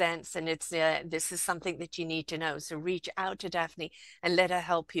represents, and it's this is something that you need to know. So reach out to Daphne and let her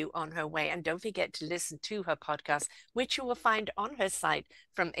help you on her way. And don't forget to listen to her podcast, which you will find on her site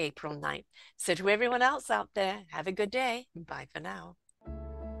from April 9th. So to everyone else out there, have a good day. Bye for now.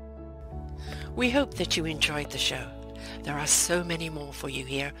 We hope that you enjoyed the show. There are so many more for you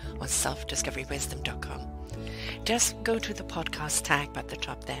here on selfdiscoverywisdom.com. Just go to the podcast tab at the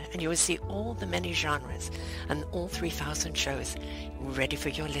top there and you will see all the many genres and all 3,000 shows ready for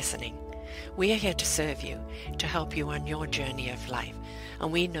your listening. We are here to serve you, to help you on your journey of life,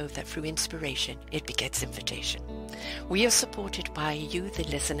 and we know that through inspiration, it begets invitation. We are supported by you, the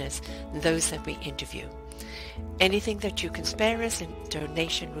listeners, and those that we interview. Anything that you can spare us in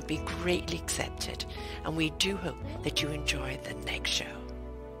donation would be greatly accepted, and we do hope that you enjoy the next show.